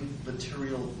cave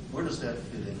material, where does that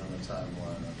fit in on the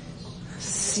timeline of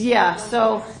this? Yeah,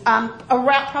 so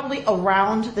probably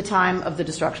around the time of the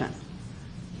destruction.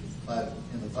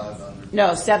 In the 500?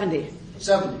 No, 70.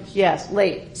 70s. Yes,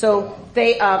 late. So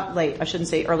they late. I shouldn't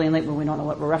say early and late when we don't know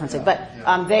what we're referencing. But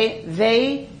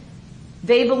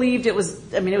they believed it was.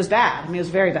 I mean, it was bad. I mean, it was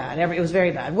very bad. It was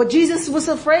very bad. What Jesus was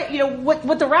afraid.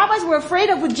 What the rabbis were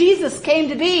afraid of. What Jesus came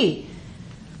to be.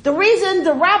 The reason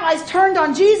the rabbis turned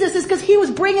on Jesus is because he was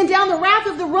bringing down the wrath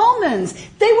of the Romans.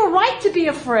 They were right to be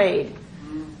afraid.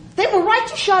 They were right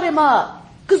to shut him up.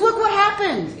 Because look what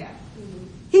happened.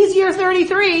 He's year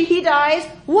 33, he dies.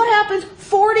 What happens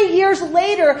 40 years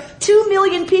later? 2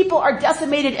 million people are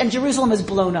decimated and Jerusalem is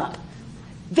blown up.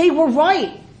 They were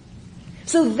right.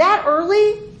 So that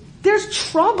early, there's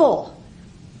trouble.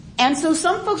 And so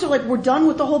some folks are like, we're done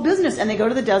with the whole business. And they go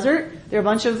to the desert. They're a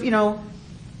bunch of,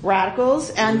 radicals.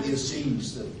 And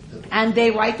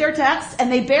they write their texts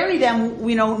and they bury them,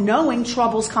 knowing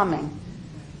trouble's coming.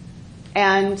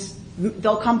 And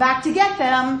they'll come back to get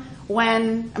them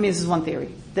this is one theory,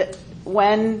 that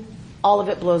when all of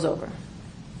it blows over.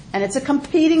 And it's a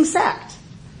competing sect.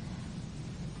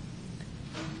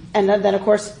 And then of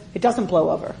course, it doesn't blow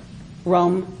over.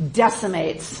 Rome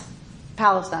decimates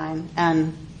Palestine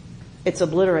and it's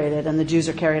obliterated and the Jews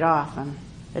are carried off and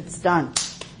it's done.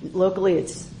 Locally,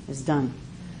 it's done.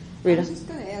 Rita? I was just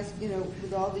going to ask,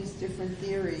 with all these different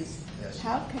theories,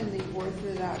 how can the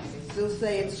Orthodox still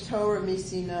say it's Torah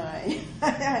Sinai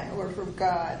or from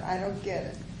God? I don't get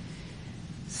it.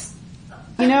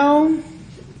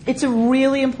 It's a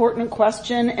really important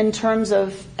question in terms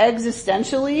of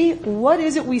existentially, what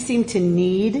is it we seem to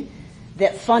need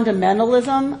that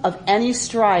fundamentalism of any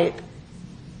stripe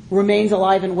remains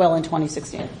alive and well in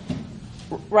 2016?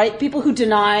 Right? People who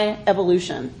deny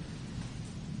evolution.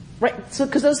 Right? So,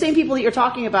 because those same people that you're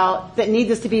talking about that need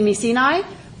this to be Sinai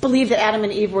believe that Adam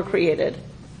and Eve were created.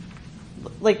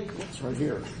 It's right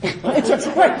here. it's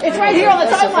right here on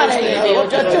the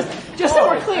timeline. Just so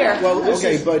we're clear. Well,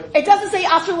 okay, but it doesn't say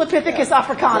Australopithecus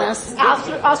africanus,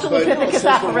 Australopithecus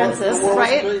afarensis,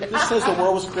 right? This says the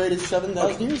world was created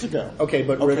 7,000 years ago. Okay,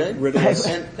 but riddle us.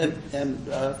 And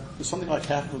something like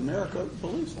half of America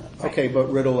believes that. Okay,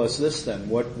 but riddle us this then.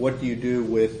 What do you do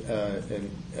with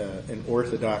an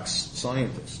Orthodox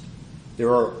scientist?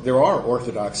 There are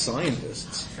Orthodox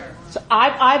scientists. So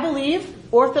I believe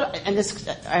Orthodox, and this,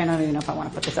 I don't even know if I want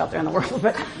to put this out there in the world,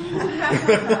 but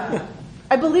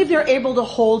I believe they're able to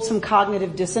hold some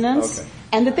cognitive dissonance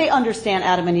and that they understand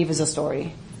Adam and Eve as a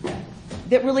story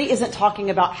that really isn't talking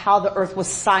about how the earth was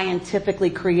scientifically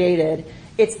created.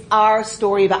 It's our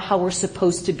story about how we're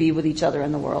supposed to be with each other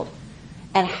in the world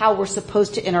and how we're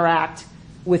supposed to interact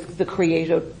with the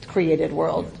created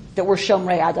world. That we're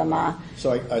Shomrei Adama.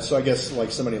 So I guess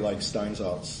like somebody like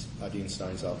Steinsaltz, Adin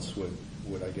Steinsaltz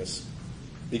would I guess,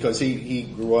 because he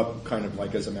grew up kind of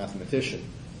like as a mathematician,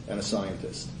 and a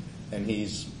scientist. And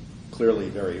he's clearly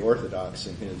very orthodox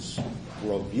in his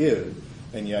worldview,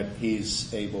 and yet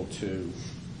he's able to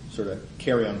sort of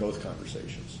carry on both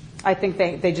conversations. I think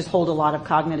they just hold a lot of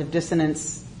cognitive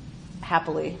dissonance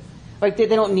happily. Like they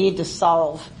don't need to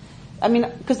solve. I mean,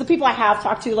 because the people I have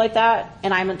talked to like that,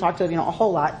 and I haven't talked to, a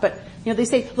whole lot, but, they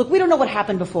say, look, we don't know what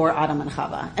happened before Adam and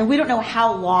Chava, and we don't know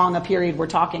how long a period we're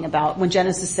talking about when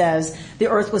Genesis says the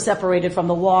earth was separated from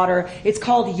the water. It's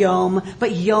called Yom,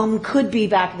 but Yom could be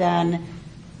back then,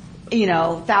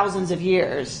 thousands of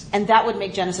years, and that would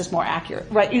make Genesis more accurate,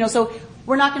 right? So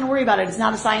we're not going to worry about it. It's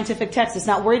not a scientific text. It's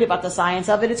not worried about the science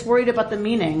of it. It's worried about the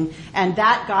meaning, and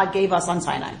that God gave us on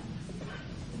Sinai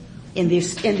in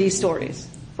these stories.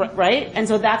 Right? And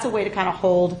so that's a way to kind of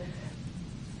hold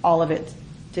all of it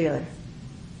together.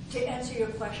 To answer your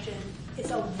question,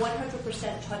 it's a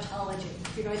 100% tautology.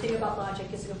 If you know anything about logic,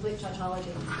 it's a complete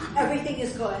tautology. Everything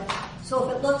is good. So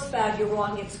if it looks bad, you're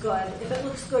wrong, it's good. If it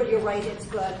looks good, you're right, it's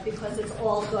good. Because it's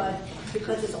all good.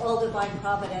 Because it's all divine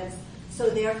providence. So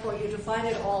therefore, you define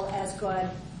it all as good.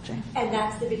 And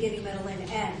that's the beginning, middle, and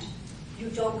end. You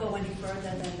don't go any further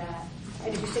than that.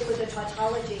 And if you stick with the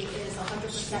tautology, it is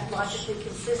 100% logically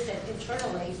consistent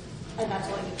internally, and that's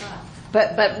all you got.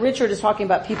 But Richard is talking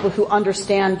about people who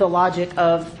understand the logic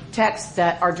of texts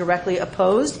that are directly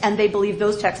opposed, and they believe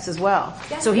those texts as well.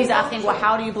 Yes, so he's asking, well,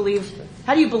 how do you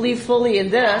believe fully in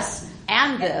this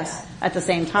and this at the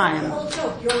same time?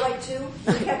 You're right too.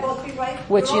 You can't both be right.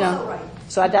 Which, You're also right.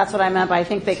 So that's what I meant by I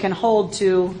think they can hold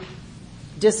to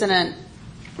dissonant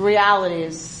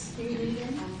realities.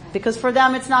 Because for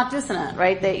them it's not dissonant,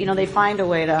 right? They find a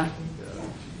way to.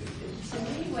 So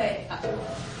maybe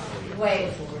what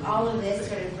all of this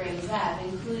sort of brings up,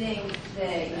 including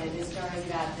the stories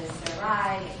about the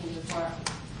Sarai that came before,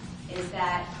 is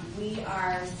that we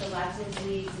are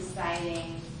selectively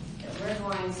deciding that we're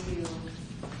going to,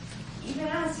 even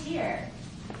us here,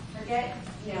 forget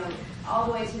all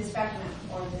the way to the spectrum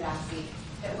of orthodoxy,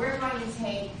 that we're going to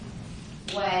take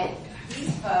what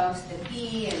these folks, the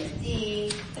B and the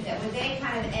D, that what they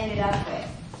kind of ended up with,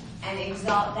 and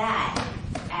exalt that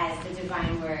as the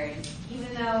divine word,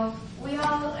 even though we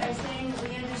all are saying that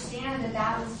we understand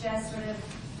that was just sort of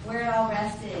where it all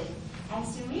rested. And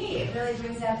to me, it really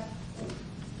brings up,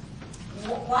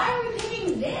 why are we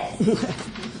picking this?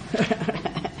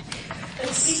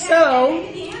 Because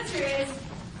the answer is,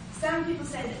 some people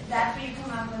say that's where you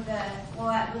come up with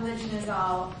that religion is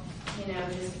all,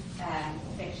 just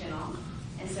fictional,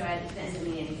 and so it doesn't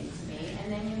mean anything to me.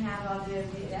 And then you have all the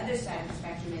other side of the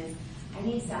spectrum is, I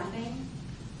need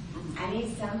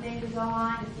something to go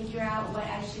on to figure out what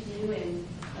I should do in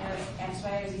X,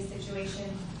 Y, or Z situation.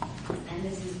 And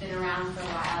this has been around for a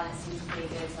while, and it seems pretty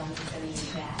good, so I'm just going to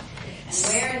use that. And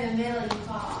where in the middle you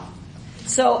fall?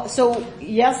 So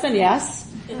yes and yes,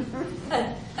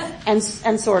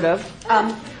 and sort of.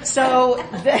 So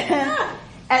then,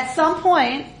 at some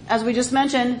point, as we just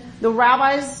mentioned, the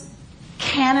rabbis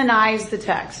canonized the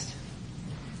text.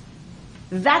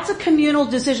 That's a communal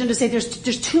decision to say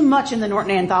there's too much in the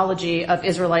Norton Anthology of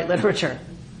Israelite literature.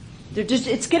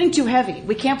 It's getting too heavy.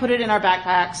 We can't put it in our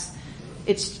backpacks.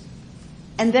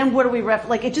 And then what do we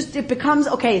it becomes,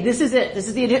 okay, this is it. This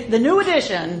is the new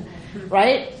edition,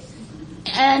 right?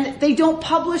 And they don't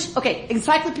publish,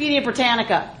 Encyclopedia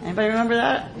Britannica. Anybody remember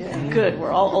that? Yeah. Good,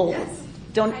 we're all old. Yes.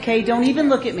 Don't even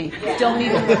look at me. Yeah. Don't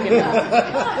even look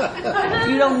at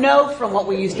me. You don't know from what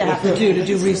we used to have to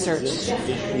do research.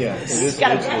 Yeah, you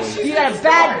got a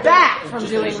bad back from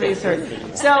doing research.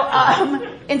 So,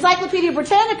 Encyclopedia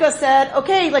Britannica said,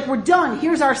 we're done.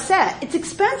 Here's our set. It's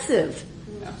expensive.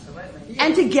 Absolutely.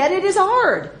 And to get it is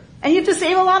hard. And you have to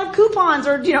save a lot of coupons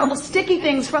or, sticky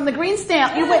things from the green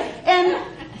stamp. And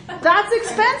that's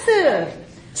expensive.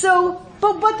 So,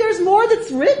 but there's more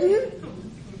that's written.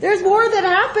 There's more that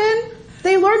happened.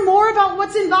 They learn more about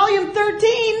what's in volume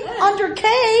 13 under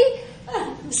K.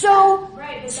 So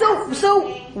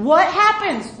what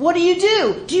happens? What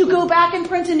do? Do you go back and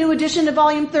print a new edition of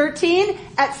volume 13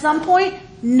 at some point?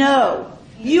 No.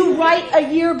 You write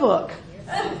a yearbook.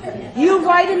 You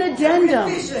write an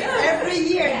addendum. Every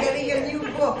year getting a new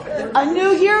book. A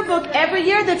new yearbook every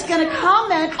year that's going to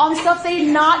comment on stuff they're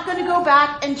not going to go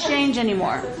back and change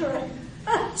anymore.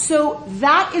 So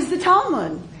that is the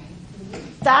Talmud.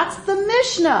 That's the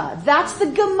Mishnah. That's the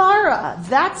Gemara.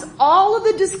 That's all of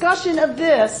the discussion of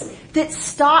this that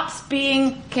stops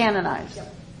being canonized.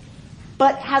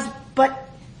 But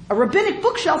a rabbinic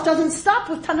bookshelf doesn't stop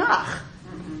with Tanakh.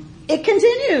 It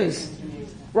continues,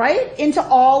 right, into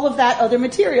all of that other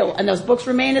material. And those books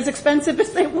remain as expensive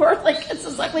as they were, it's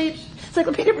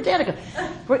Encyclopedia Britannica,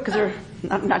 because they're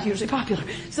not hugely popular.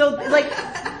 So,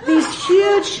 the these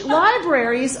huge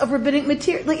libraries of rabbinic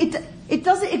material. Like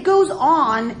it goes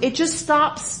on. It just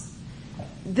stops.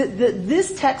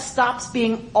 This text stops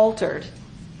being altered.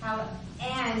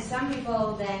 And some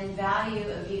people then value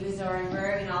Aviva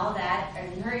Zorenberg and all that,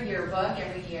 and heard your book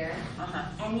every year,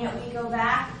 and yet we go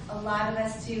back, a lot of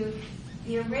us, to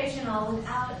the original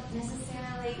without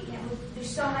necessarily, there's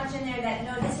so much in there that,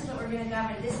 no, this is what we're going to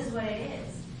govern, this is what it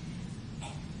is.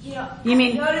 You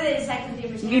mean go to the Encyclopedia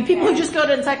Britannica. People who just go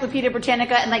to Encyclopedia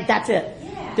Britannica and that's it.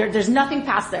 Yeah. There's nothing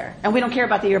past there, and we don't care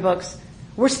about the yearbooks.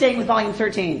 We're staying with volume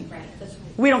 13. Right.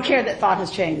 We don't care that thought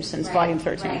has changed since volume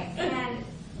 13. Right. And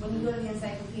when you go to the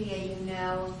encyclopedia, you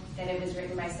know that it was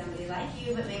written by somebody like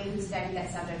you, but maybe who studied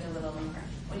that subject a little more.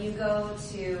 When you go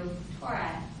to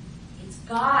Torah, it's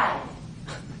God.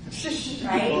 Right? It's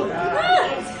God.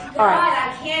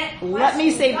 I can't. Let me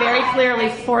say very clearly,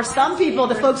 for some people,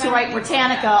 the folks who write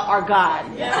Britannica are God.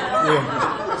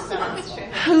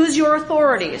 Who's your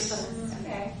authorities?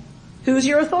 Okay. Who's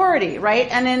your authority, right?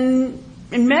 And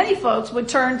in many folks would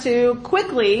turn to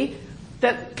quickly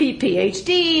the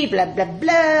PhD, blah, blah,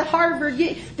 blah, Harvard,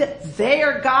 that they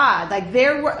are God. Like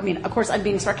of course I'm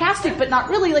being sarcastic, but not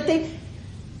really. Like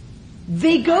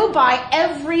they go by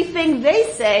everything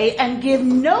they say and give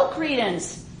no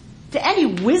credence to any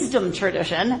wisdom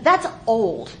tradition. That's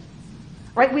old.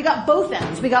 Right? We got both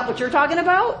ends. We got what you're talking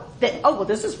about, that,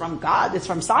 this is from God, it's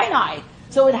from Sinai.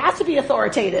 So it has to be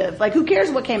authoritative. Like, who cares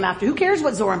what came after? Who cares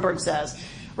what Zorenberg says?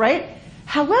 Right?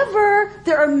 However,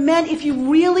 there are men, if you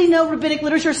really know rabbinic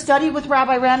literature, study with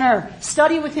Rabbi Renner.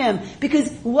 Study with him. Because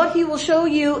what he will show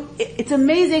you, it's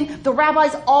amazing. The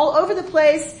rabbis all over the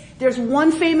place. There's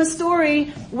one famous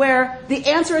story where the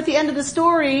answer at the end of the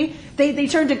story, they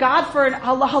turn to God for a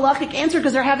halachic answer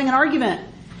because they're having an argument.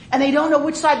 And they don't know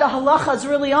which side the halacha is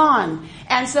really on.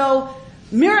 And so,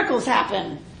 miracles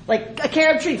happen. Like a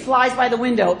carob tree flies by the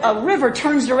window. A river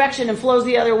turns direction and flows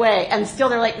the other way. And still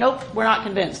they're like, nope, we're not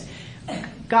convinced.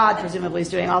 God presumably is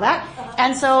doing all that.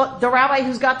 And so the rabbi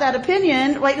who's got that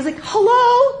opinion, is like,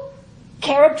 hello?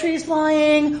 Carob trees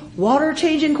flying, water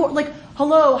changing course. Like,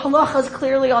 hello, halacha is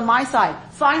clearly on my side.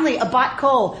 Finally, a bat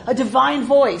kol, a divine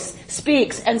voice,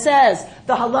 speaks and says,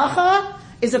 the halacha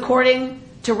is according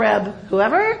to Reb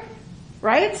whoever,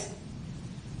 right?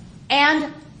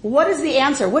 And what is the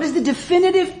answer? What is the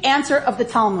definitive answer of the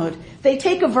Talmud? They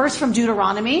take a verse from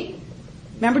Deuteronomy.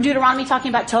 Remember Deuteronomy talking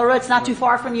about Torah? It's not too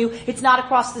far from you. It's not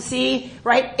across the sea,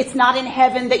 right? It's not in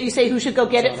heaven that you say, who should go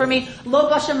get it for me? Lo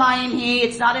bashamayim hi.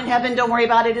 It's not in heaven. Don't worry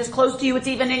about it. It's close to you. It's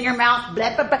even in your mouth.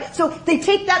 Blah, blah, blah. So they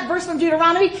take that verse from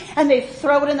Deuteronomy and they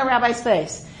throw it in the rabbi's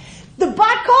face. The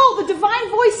bat kol, the divine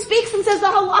voice, speaks and says the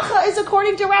halacha is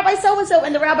according to Rabbi so-and-so.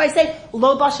 And the rabbis say,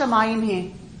 Lo bashamayim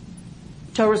hi.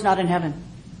 Torah's not in heaven.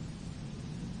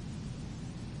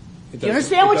 Do you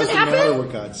understand what just happened? It doesn't matter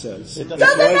what God says. It doesn't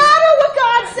matter what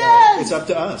God says. It's up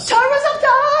to us. Torah's up to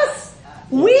us.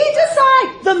 We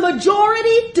decide. The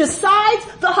majority decides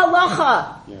the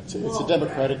halacha. Yeah, it's a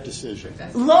democratic decision.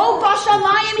 Lo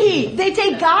bashamayim hi. They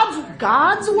take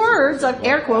God's words,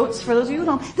 air quotes for those of you who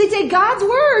don't. They take God's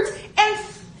words and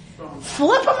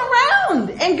flip them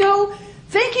around and go,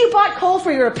 thank you, bat kol,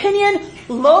 for your opinion.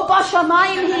 Lo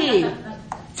bashamayim hi.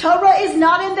 Torah is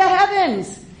not in the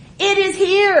heavens. It is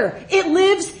here. It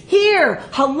lives here.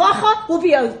 Halacha will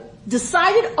be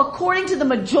decided according to the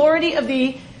majority of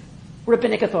the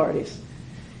rabbinic authorities.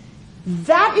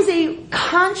 That is a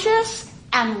conscious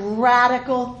and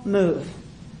radical move.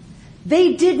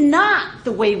 They did not,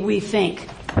 the way we think,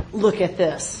 look at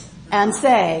this and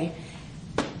say,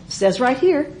 says right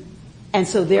here, and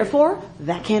so therefore,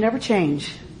 that can't ever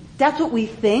change. That's what we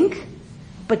think,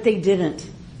 but they didn't.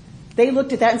 They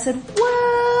looked at that and said,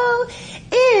 well,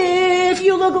 if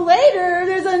you look later,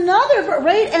 there's another,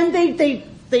 right? And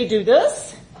they do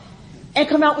this and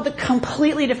come out with a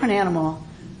completely different animal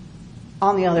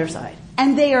on the other side.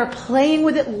 And they are playing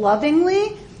with it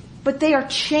lovingly, but they are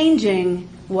changing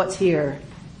what's here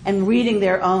and reading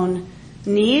their own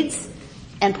needs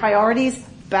and priorities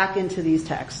back into these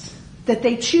texts. That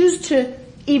they choose to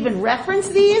even reference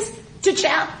these,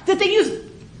 that they use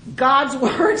God's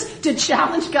words to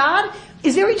challenge God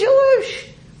is very Jewish.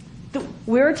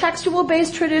 We're a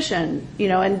textual-based tradition,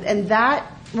 and that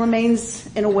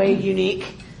remains in a way unique.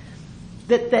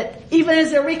 That even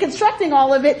as they're reconstructing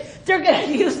all of it, they're going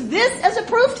to use this as a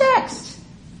proof text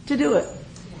to do it.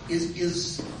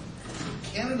 Is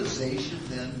canonization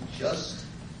then does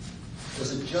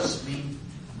it just mean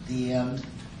the end? In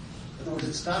other words,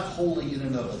 it's not holy in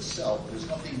and of itself. There's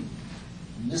nothing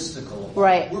mystical about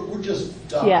right. it. We're just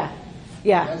done. Yeah.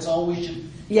 That's all we should.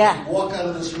 Yeah. Walk out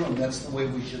of this room. That's the way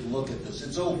we should look at this.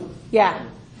 It's over. Yeah.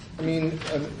 I mean,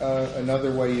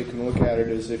 another way you can look at it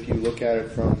is if you look at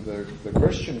it from the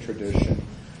Christian tradition,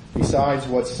 besides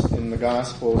what's in the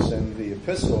Gospels and the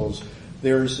epistles,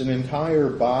 there's an entire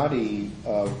body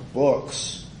of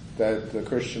books that the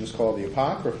Christians call the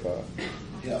Apocrypha.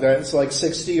 Yeah. That's like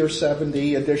 60 or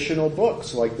 70 additional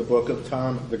books, like the book of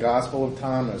the Gospel of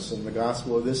Thomas, and the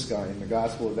Gospel of this guy, and the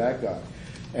Gospel of that guy.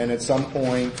 And at some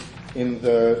point in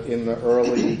the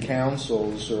early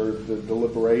councils or the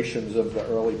deliberations of the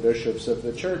early bishops of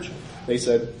the church, they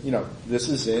said, this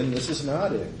is in, this is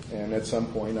not in. And at some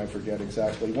point, I forget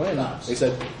exactly when, they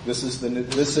said, this is the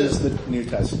New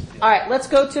Testament. All right, let's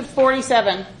go to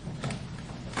 47.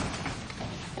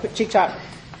 Quick cheek chop.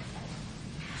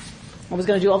 I was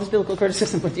going to do all this biblical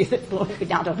criticism with you that we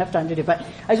now don't have time to do, but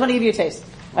I just want to give you a taste.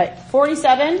 All right,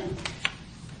 47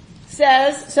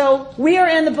 says, so we are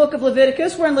in the book of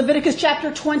Leviticus. We're in Leviticus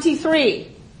chapter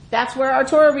 23. That's where our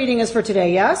Torah reading is for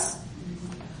today, yes?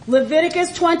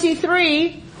 Leviticus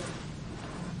 23,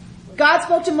 God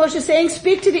spoke to Moshe saying,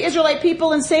 speak to the Israelite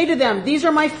people and say to them, these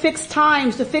are my fixed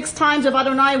times, the fixed times of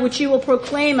Adonai, which you will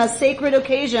proclaim as sacred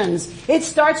occasions. It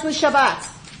starts with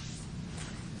Shabbat.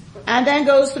 And then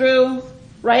goes through,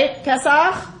 right?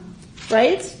 Pesach,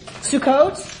 right?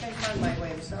 Sukkot. I found my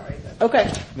way, I'm sorry.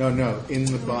 Okay. No, in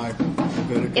the Bible.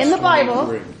 Leviticus in the Bible.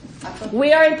 23.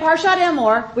 We are in Parshat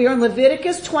Emor. We are in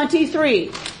Leviticus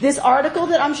 23. This article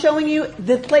that I'm showing you,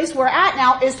 the place we're at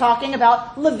now, is talking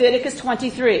about Leviticus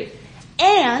 23.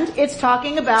 And it's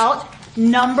talking about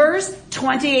Numbers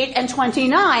 28 and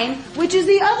 29, which is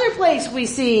the other place we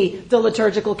see the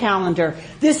liturgical calendar.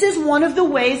 This is one of the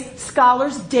ways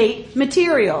scholars date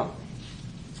material.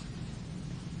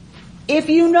 If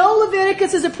you know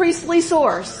Leviticus is a priestly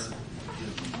source,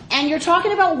 and you're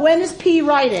talking about when is P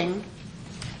writing,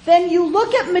 then you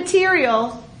look at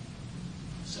material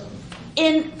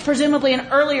in presumably an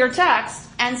earlier text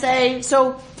and say,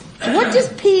 so what does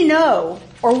P know?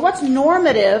 Or what's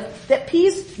normative that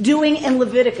P's doing in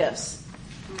Leviticus?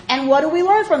 And what do we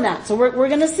learn from that? So we're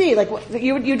going to see, like,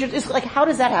 you just, like, how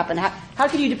does that happen? How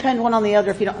can you depend one on the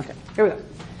other if you don't? Okay, here we go.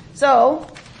 So,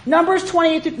 Numbers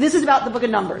 28, this is about the book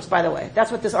of Numbers, by the way. That's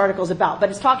what this article is about.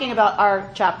 But it's talking about our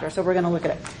chapter, so we're going to look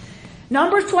at it.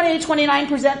 Numbers 28-29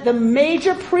 present the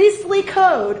major priestly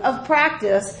code of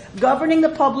practice governing the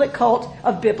public cult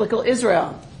of biblical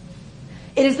Israel.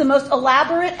 It is the most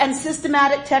elaborate and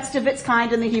systematic text of its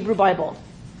kind in the Hebrew Bible.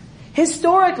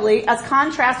 Historically, as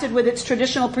contrasted with its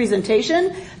traditional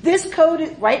presentation, this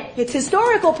code, right, its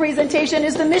historical presentation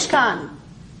is the Mishkan.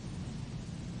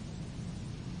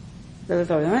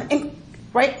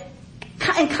 Right?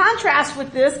 In contrast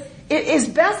with this, it is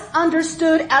best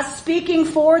understood as speaking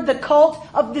for the cult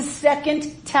of the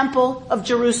Second Temple of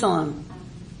Jerusalem.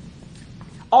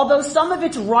 Although some of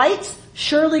its rites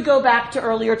surely go back to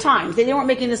earlier times. They weren't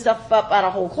making this stuff up out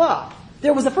of whole cloth.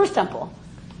 There was a first temple.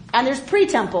 And there's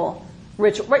pre-temple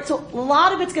ritual, right? So a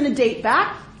lot of it's going to date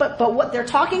back, but what they're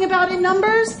talking about in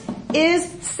Numbers is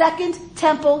Second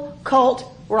Temple cult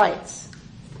rites.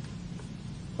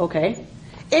 Okay.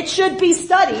 It should be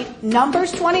studied,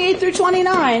 Numbers 28 through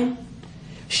 29,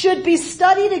 should be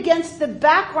studied against the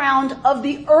background of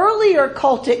the earlier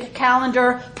cultic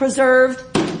calendar preserved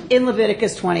in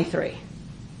Leviticus 23.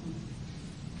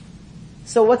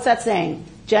 So what's that saying?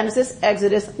 Genesis,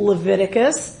 Exodus,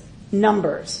 Leviticus,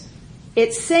 Numbers.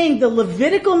 It's saying the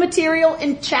Levitical material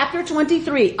in chapter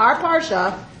 23, our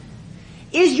Parsha,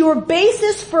 is your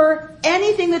basis for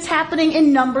anything that's happening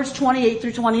in Numbers 28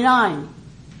 through 29.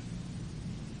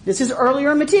 This is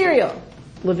earlier material.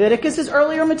 Leviticus is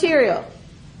earlier material.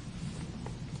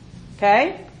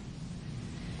 Okay?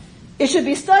 It should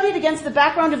be studied against the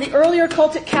background of the earlier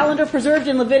cultic calendar preserved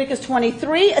in Leviticus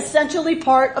 23, essentially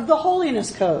part of the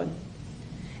Holiness Code.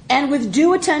 And with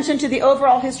due attention to the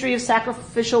overall history of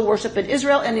sacrificial worship in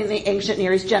Israel and in the ancient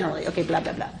Near East generally. Okay, blah,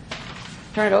 blah, blah.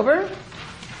 Turn it over.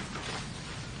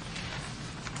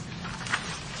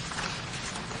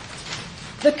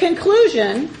 The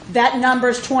conclusion that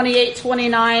Numbers 28,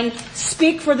 29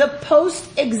 speak for the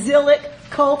post-exilic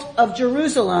cult of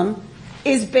Jerusalem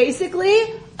is basically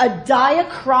a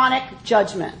diachronic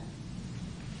judgment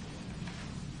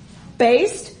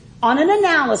based on an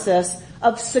analysis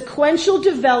of sequential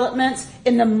developments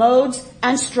in the modes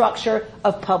and structure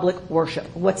of public worship.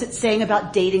 What's it saying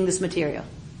about dating this material?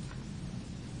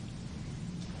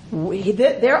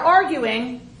 They're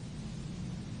arguing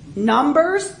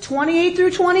Numbers 28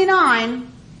 through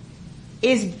 29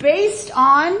 is based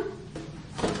on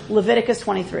Leviticus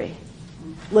 23.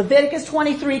 Leviticus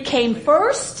 23 came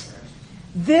first.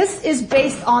 This is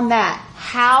based on that.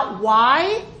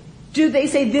 Why? Do they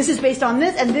say this is based on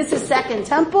this and this is second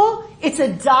temple? It's a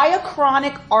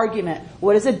diachronic argument.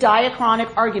 What is a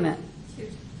diachronic argument?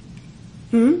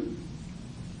 Two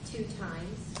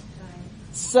times.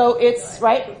 So it's,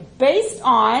 right,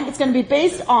 it's going to be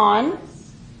based on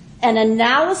an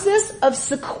analysis of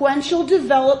sequential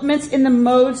developments in the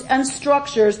modes and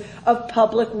structures of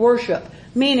public worship.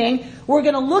 Meaning, we're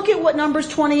going to look at what Numbers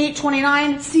 28,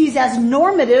 29 sees as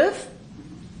normative,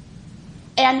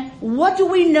 and what do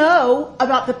we know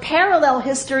about the parallel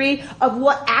history of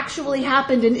what actually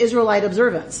happened in Israelite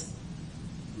observance?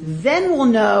 Then we'll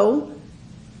know,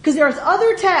 because there's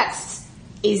other texts,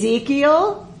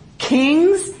 Ezekiel,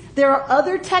 Kings, there are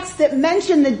other texts that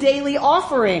mention the daily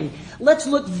offering. Let's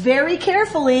look very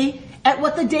carefully at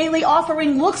what the daily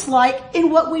offering looks like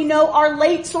in what we know are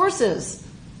late sources.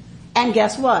 And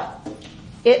guess what?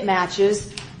 It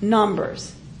matches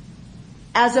Numbers,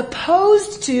 as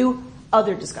opposed to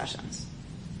other discussions.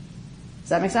 Does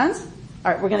that make sense?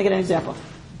 All right, we're going to get an example.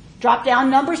 Drop down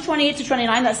Numbers 28 to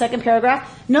 29, that second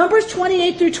paragraph. Numbers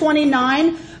 28 through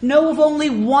 29 know of only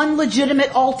one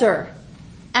legitimate altar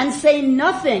and say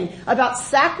nothing about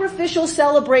sacrificial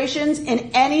celebrations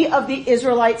in any of the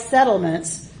Israelite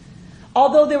settlements,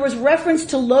 although there was reference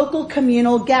to local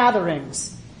communal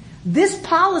gatherings. This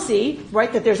policy,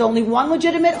 right, that there's only one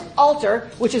legitimate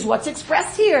altar, which is what's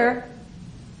expressed here,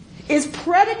 is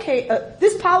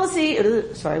this policy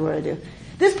is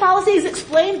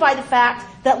explained by the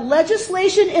fact that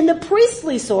legislation in the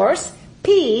priestly source,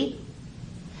 P,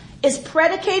 is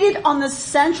predicated on the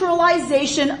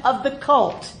centralization of the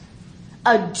cult,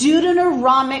 a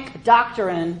Deuteronomic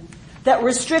doctrine that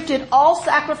restricted all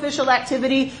sacrificial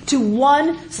activity to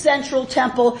one central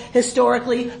temple,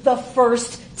 historically the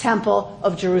first temple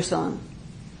of Jerusalem.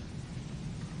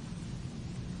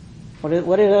 What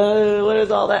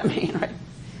does all that mean, right?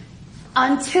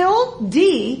 Until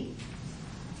D,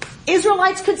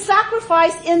 Israelites could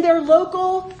sacrifice in their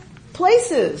local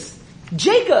places.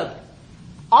 Jacob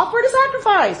offered a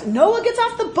sacrifice. Noah gets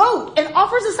off the boat and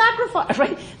offers a sacrifice,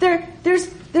 right?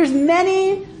 There's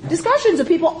many discussions of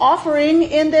people offering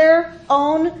in their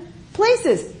own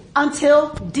places. Until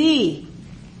D.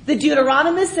 The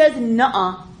Deuteronomist says,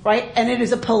 nuh-uh, right? And it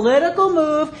is a political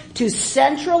move to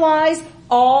centralize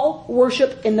all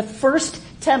worship in the first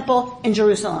temple in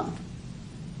Jerusalem.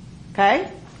 Okay?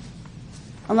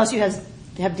 Unless you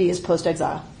have D as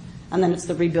post-exile. And then it's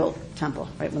the rebuilt temple,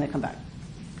 right, when they come back.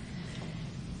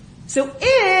 So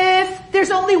if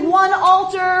there's only one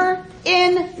altar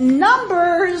in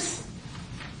Numbers,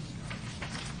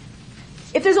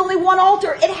 it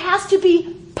has to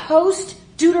be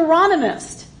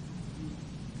post-Deuteronomist.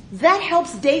 That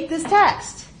helps date this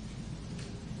text.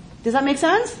 Does that make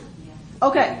sense?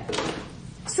 Okay.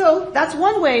 So that's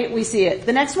one way we see it.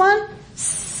 The next one,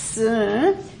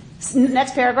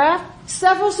 next paragraph,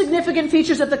 several significant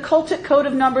features of the cultic code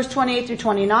of Numbers 28 through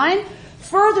 29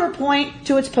 further point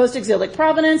to its post-exilic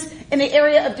provenance. In the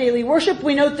area of daily worship,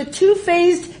 we note the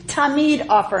two-phased Tamid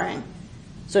offering.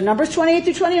 So Numbers 28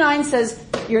 through 29 says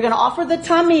you're going to offer the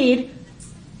Tamid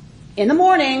in the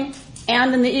morning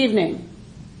and in the evening.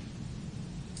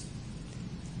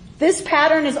 This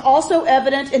pattern is also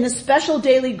evident in the special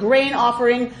daily grain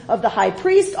offering of the high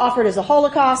priest, offered as a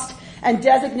holocaust and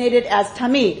designated as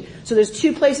Tamid. So there's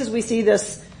two places we see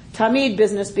this Tamid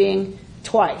business being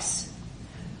twice.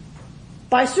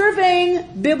 By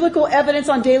surveying biblical evidence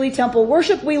on daily temple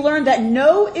worship, we learned that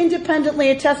no independently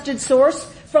attested source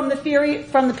from the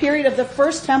period of the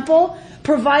first temple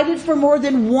provided for more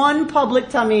than one public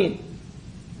Tamid.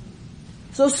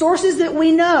 So sources that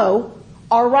we know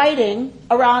are writing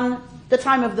around the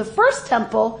time of the first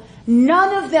temple,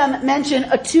 none of them mention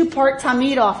a two-part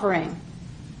Tamid offering.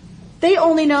 They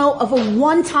only know of a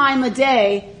one time a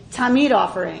day Tamid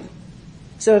offering.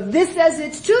 So if this says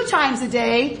it's 2 times a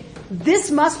day,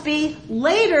 this must be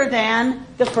later than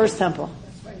the first temple.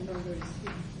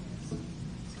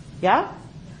 Yeah?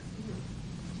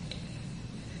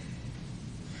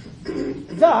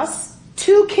 Thus,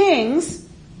 2 Kings,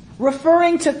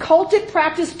 referring to cultic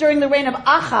practice during the reign of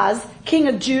Ahaz, king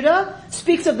of Judah,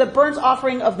 speaks of the burnt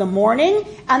offering of the morning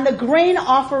and the grain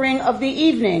offering of the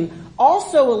evening,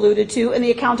 also alluded to in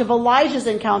the account of Elijah's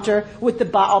encounter with the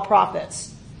Baal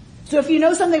prophets. So if you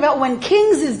know something about when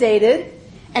Kings is dated,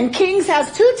 and Kings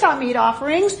has 2 Tamid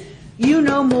offerings, you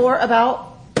know more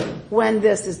about when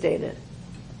this is dated.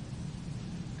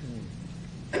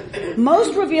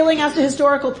 Most revealing as to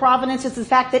historical provenance is the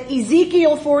fact that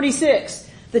Ezekiel 46,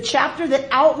 the chapter that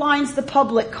outlines the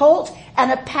public cult,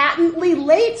 and a patently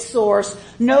late source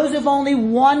knows of only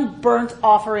one burnt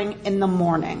offering in the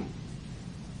morning.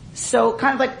 So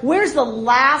kind of like, where's the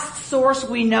last source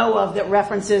we know of that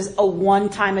references a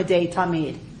one-time-a-day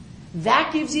tamid?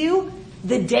 That gives you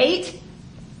the date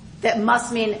that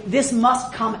must mean this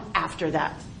must come after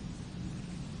that.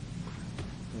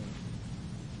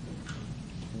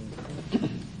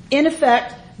 In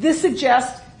effect, this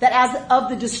suggests that as of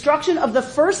the destruction of the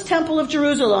first temple of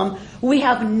Jerusalem, we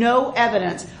have no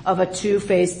evidence of a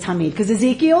two-phase tamid. Because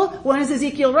Ezekiel, when is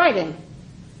Ezekiel writing?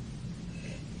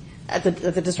 At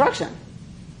the destruction.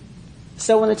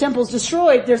 So when the temple's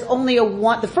destroyed, there's only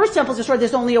the first temple's destroyed,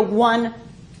 there's only a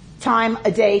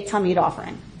one-time-a-day tamid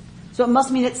offering. So it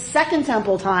must mean it's second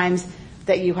temple times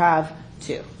that you have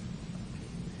two.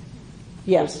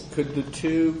 Yes? Could the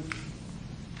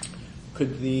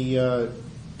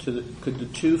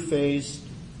two-phase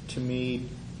tamid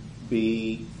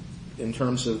be, in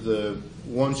terms of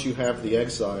once you have the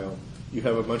exile, you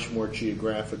have a much more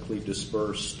geographically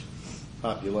dispersed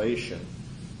population.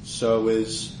 So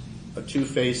is a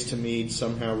two-phase tamid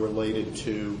somehow related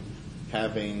to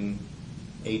having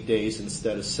 8 days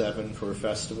instead of 7 for a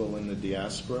festival in the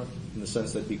diaspora? In the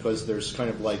sense that because there's kind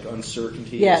of like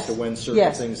uncertainty as to when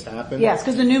certain things happen? Yes,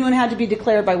 because the new moon had to be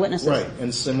declared by witnesses. Right,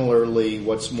 and similarly,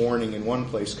 what's morning in one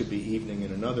place could be evening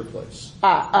in another place.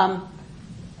 I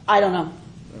don't know.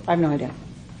 I have no idea.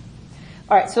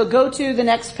 All right, so go to the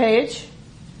next page.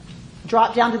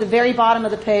 Drop down to the very bottom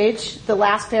of the page, the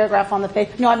last paragraph on the page.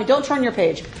 No, don't turn your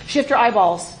page. Shift your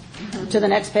eyeballs to the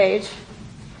next page.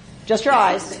 Just your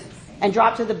eyes. And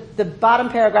drop to the bottom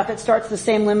paragraph that starts the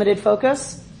same limited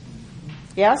focus.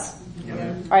 Yes?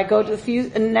 Yeah. All right, go to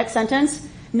the next sentence.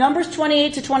 Numbers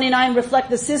 28 to 29 reflect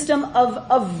the system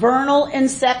of vernal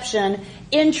inception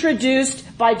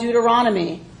introduced by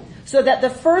Deuteronomy, so that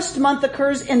the first month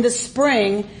occurs in the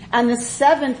spring and the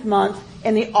 7th month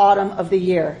in the autumn of the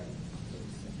year.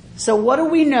 So what do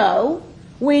we know?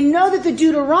 We know that the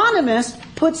Deuteronomist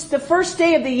puts the first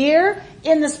day of the year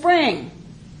in the spring.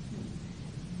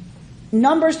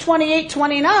 Numbers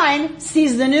 28-29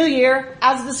 sees the new year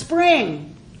as the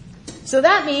spring. So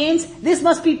that means this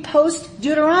must be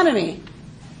post-Deuteronomy.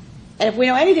 And if we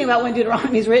know anything about when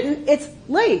Deuteronomy is written, it's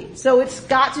late. So it's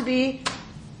got to be,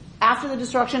 after the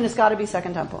destruction, it's got to be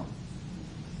Second Temple.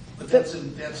 But that's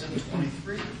in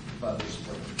 23 about the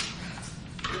spring.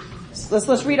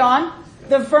 Let's read on.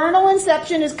 The vernal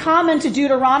inception is common to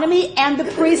Deuteronomy and the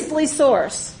priestly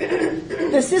source.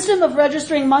 The system of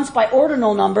registering months by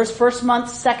ordinal numbers, first month,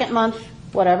 second month,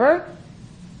 whatever,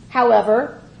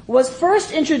 however, was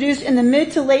first introduced in the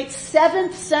mid to late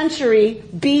 7th century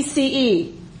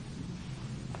BCE.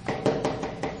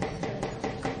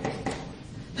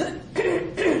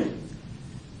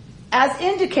 As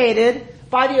indicated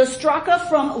by the ostraka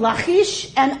from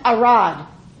Lachish and Arad.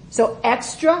 So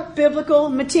extra biblical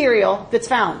material that's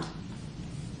found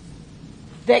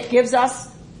that gives us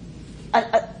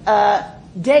a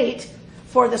date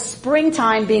for the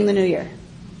springtime being the new year.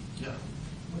 Yeah.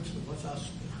 What's us?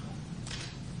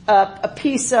 A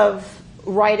piece of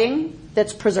writing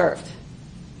that's preserved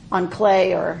on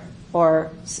clay or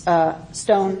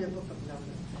stone.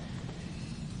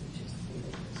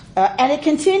 And it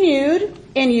continued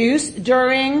in use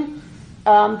during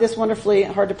this wonderfully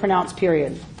hard to pronounce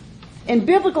period. In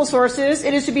biblical sources,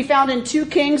 it is to be found in 2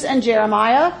 Kings and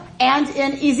Jeremiah and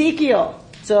in Ezekiel.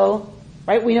 So,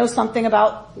 right, we know something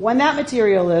about when that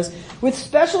material is, with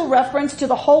special reference to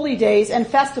the holy days and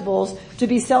festivals to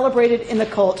be celebrated in the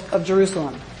cult of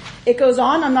Jerusalem. It goes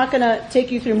on, I'm not going to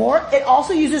take you through more. It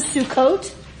also uses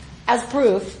Sukkot as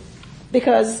proof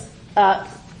because, and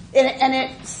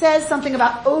it says something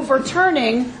about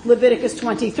overturning Leviticus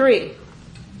 23.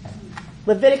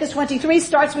 Leviticus 23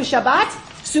 starts with Shabbat.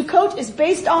 Sukkot is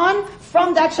based on,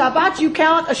 from that Shabbat, you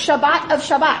count a Shabbat of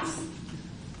Shabbats.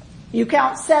 You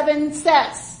count 7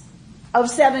 sets of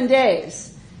 7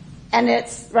 days. And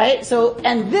it's, right, so,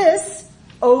 and this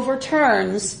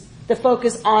overturns the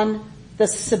focus on the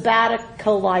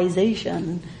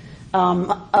sabbaticalization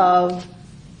of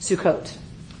Sukkot.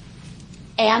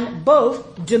 And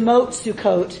both demote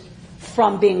Sukkot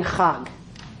from being Chag.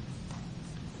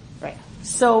 Right.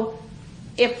 So,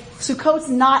 if Sukkot's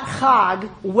not Chag,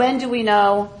 when do we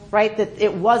know, right, that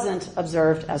it wasn't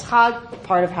observed as Chag?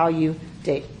 Part of how you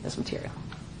date this material.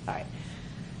 All right.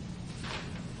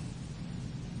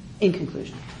 In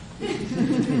conclusion.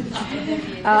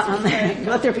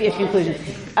 Let there be a conclusion.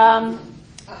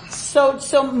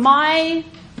 So my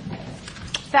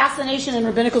fascination in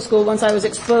rabbinical school, once I was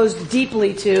exposed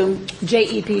deeply to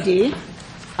JEPD,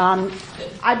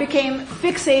 I became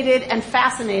fixated and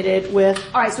fascinated with,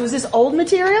 all right, so is this old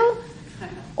material?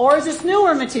 Or is this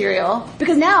newer material?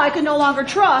 Because now I can no longer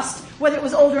trust whether it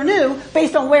was old or new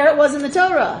based on where it was in the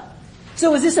Torah.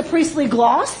 So is this a priestly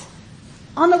gloss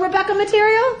on the Rebecca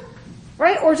material?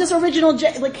 Right? Or is this original,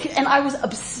 and I was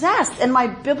obsessed. And my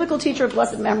biblical teacher of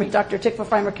blessed memory, Dr. Tikva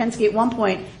Freimer-Kensky, at one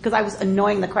point, because I was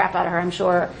annoying the crap out of her, I'm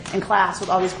sure, in class with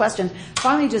all these questions,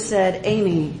 finally just said,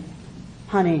 Amy,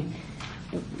 honey,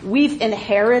 we've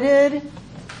inherited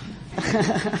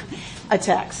a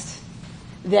text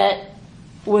that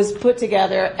was put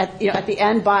together at the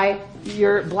end by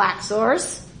your black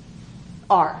source,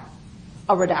 R,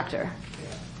 a redactor.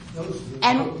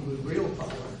 And real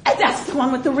power. And that's the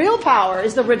one with the real power,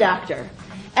 is the redactor.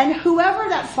 And whoever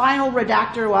that final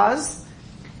redactor was,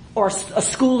 or a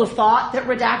school of thought that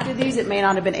redacted these, it may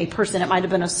not have been a person, it might have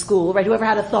been a school, right? Whoever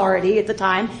had authority at the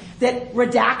time that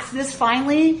redacts this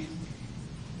finally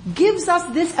gives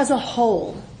us this as a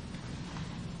whole.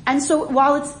 And so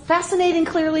while it's fascinating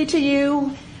clearly to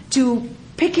you to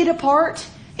pick it apart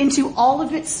into all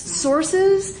of its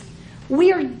sources,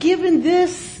 we are given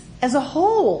this as a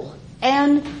whole.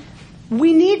 And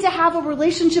we need to have a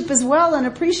relationship as well and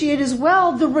appreciate as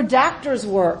well the redactor's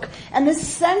work and the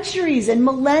centuries and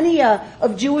millennia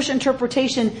of Jewish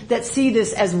interpretation that see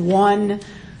this as one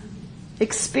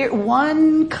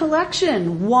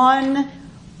collection, one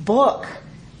book.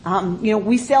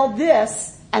 We sell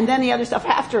this and then the other stuff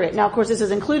after it. Now, of course, this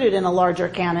is included in a larger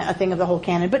canon, a thing of the whole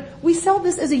canon, but we sell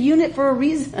this as a unit for a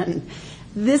reason.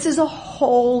 This is a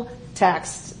whole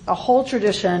text, a whole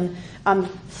tradition,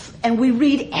 and we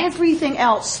read everything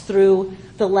else through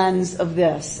the lens of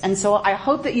this. And so I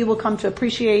hope that you will come to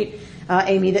appreciate,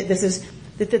 Amy, that this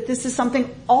is something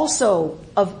also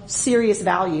of serious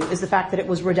value, is the fact that it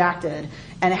was redacted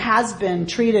and has been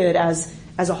treated as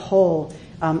a whole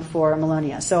for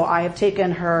millennia. So I have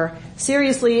taken her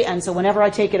seriously, and so whenever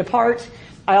I take it apart,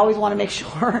 I always want to make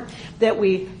sure that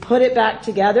we put it back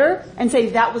together and say,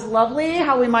 that was lovely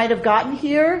how we might have gotten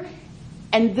here,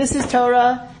 and this is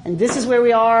Torah, and this is where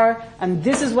we are, and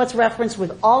this is what's referenced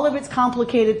with all of its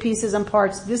complicated pieces and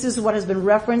parts. This is what has been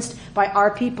referenced by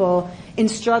our people in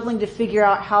struggling to figure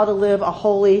out how to live a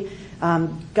holy,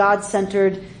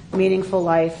 God-centered, meaningful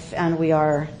life, and we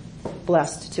are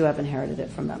blessed to have inherited it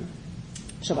from them.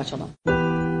 Shabbat Shalom.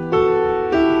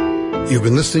 You've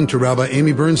been listening to Rabbi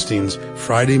Amy Bernstein's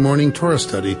Friday morning Torah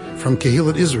study from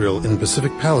Kehillat Israel in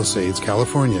Pacific Palisades,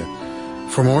 California.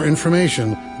 For more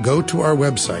information, go to our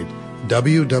website,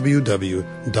 www.ourki.org.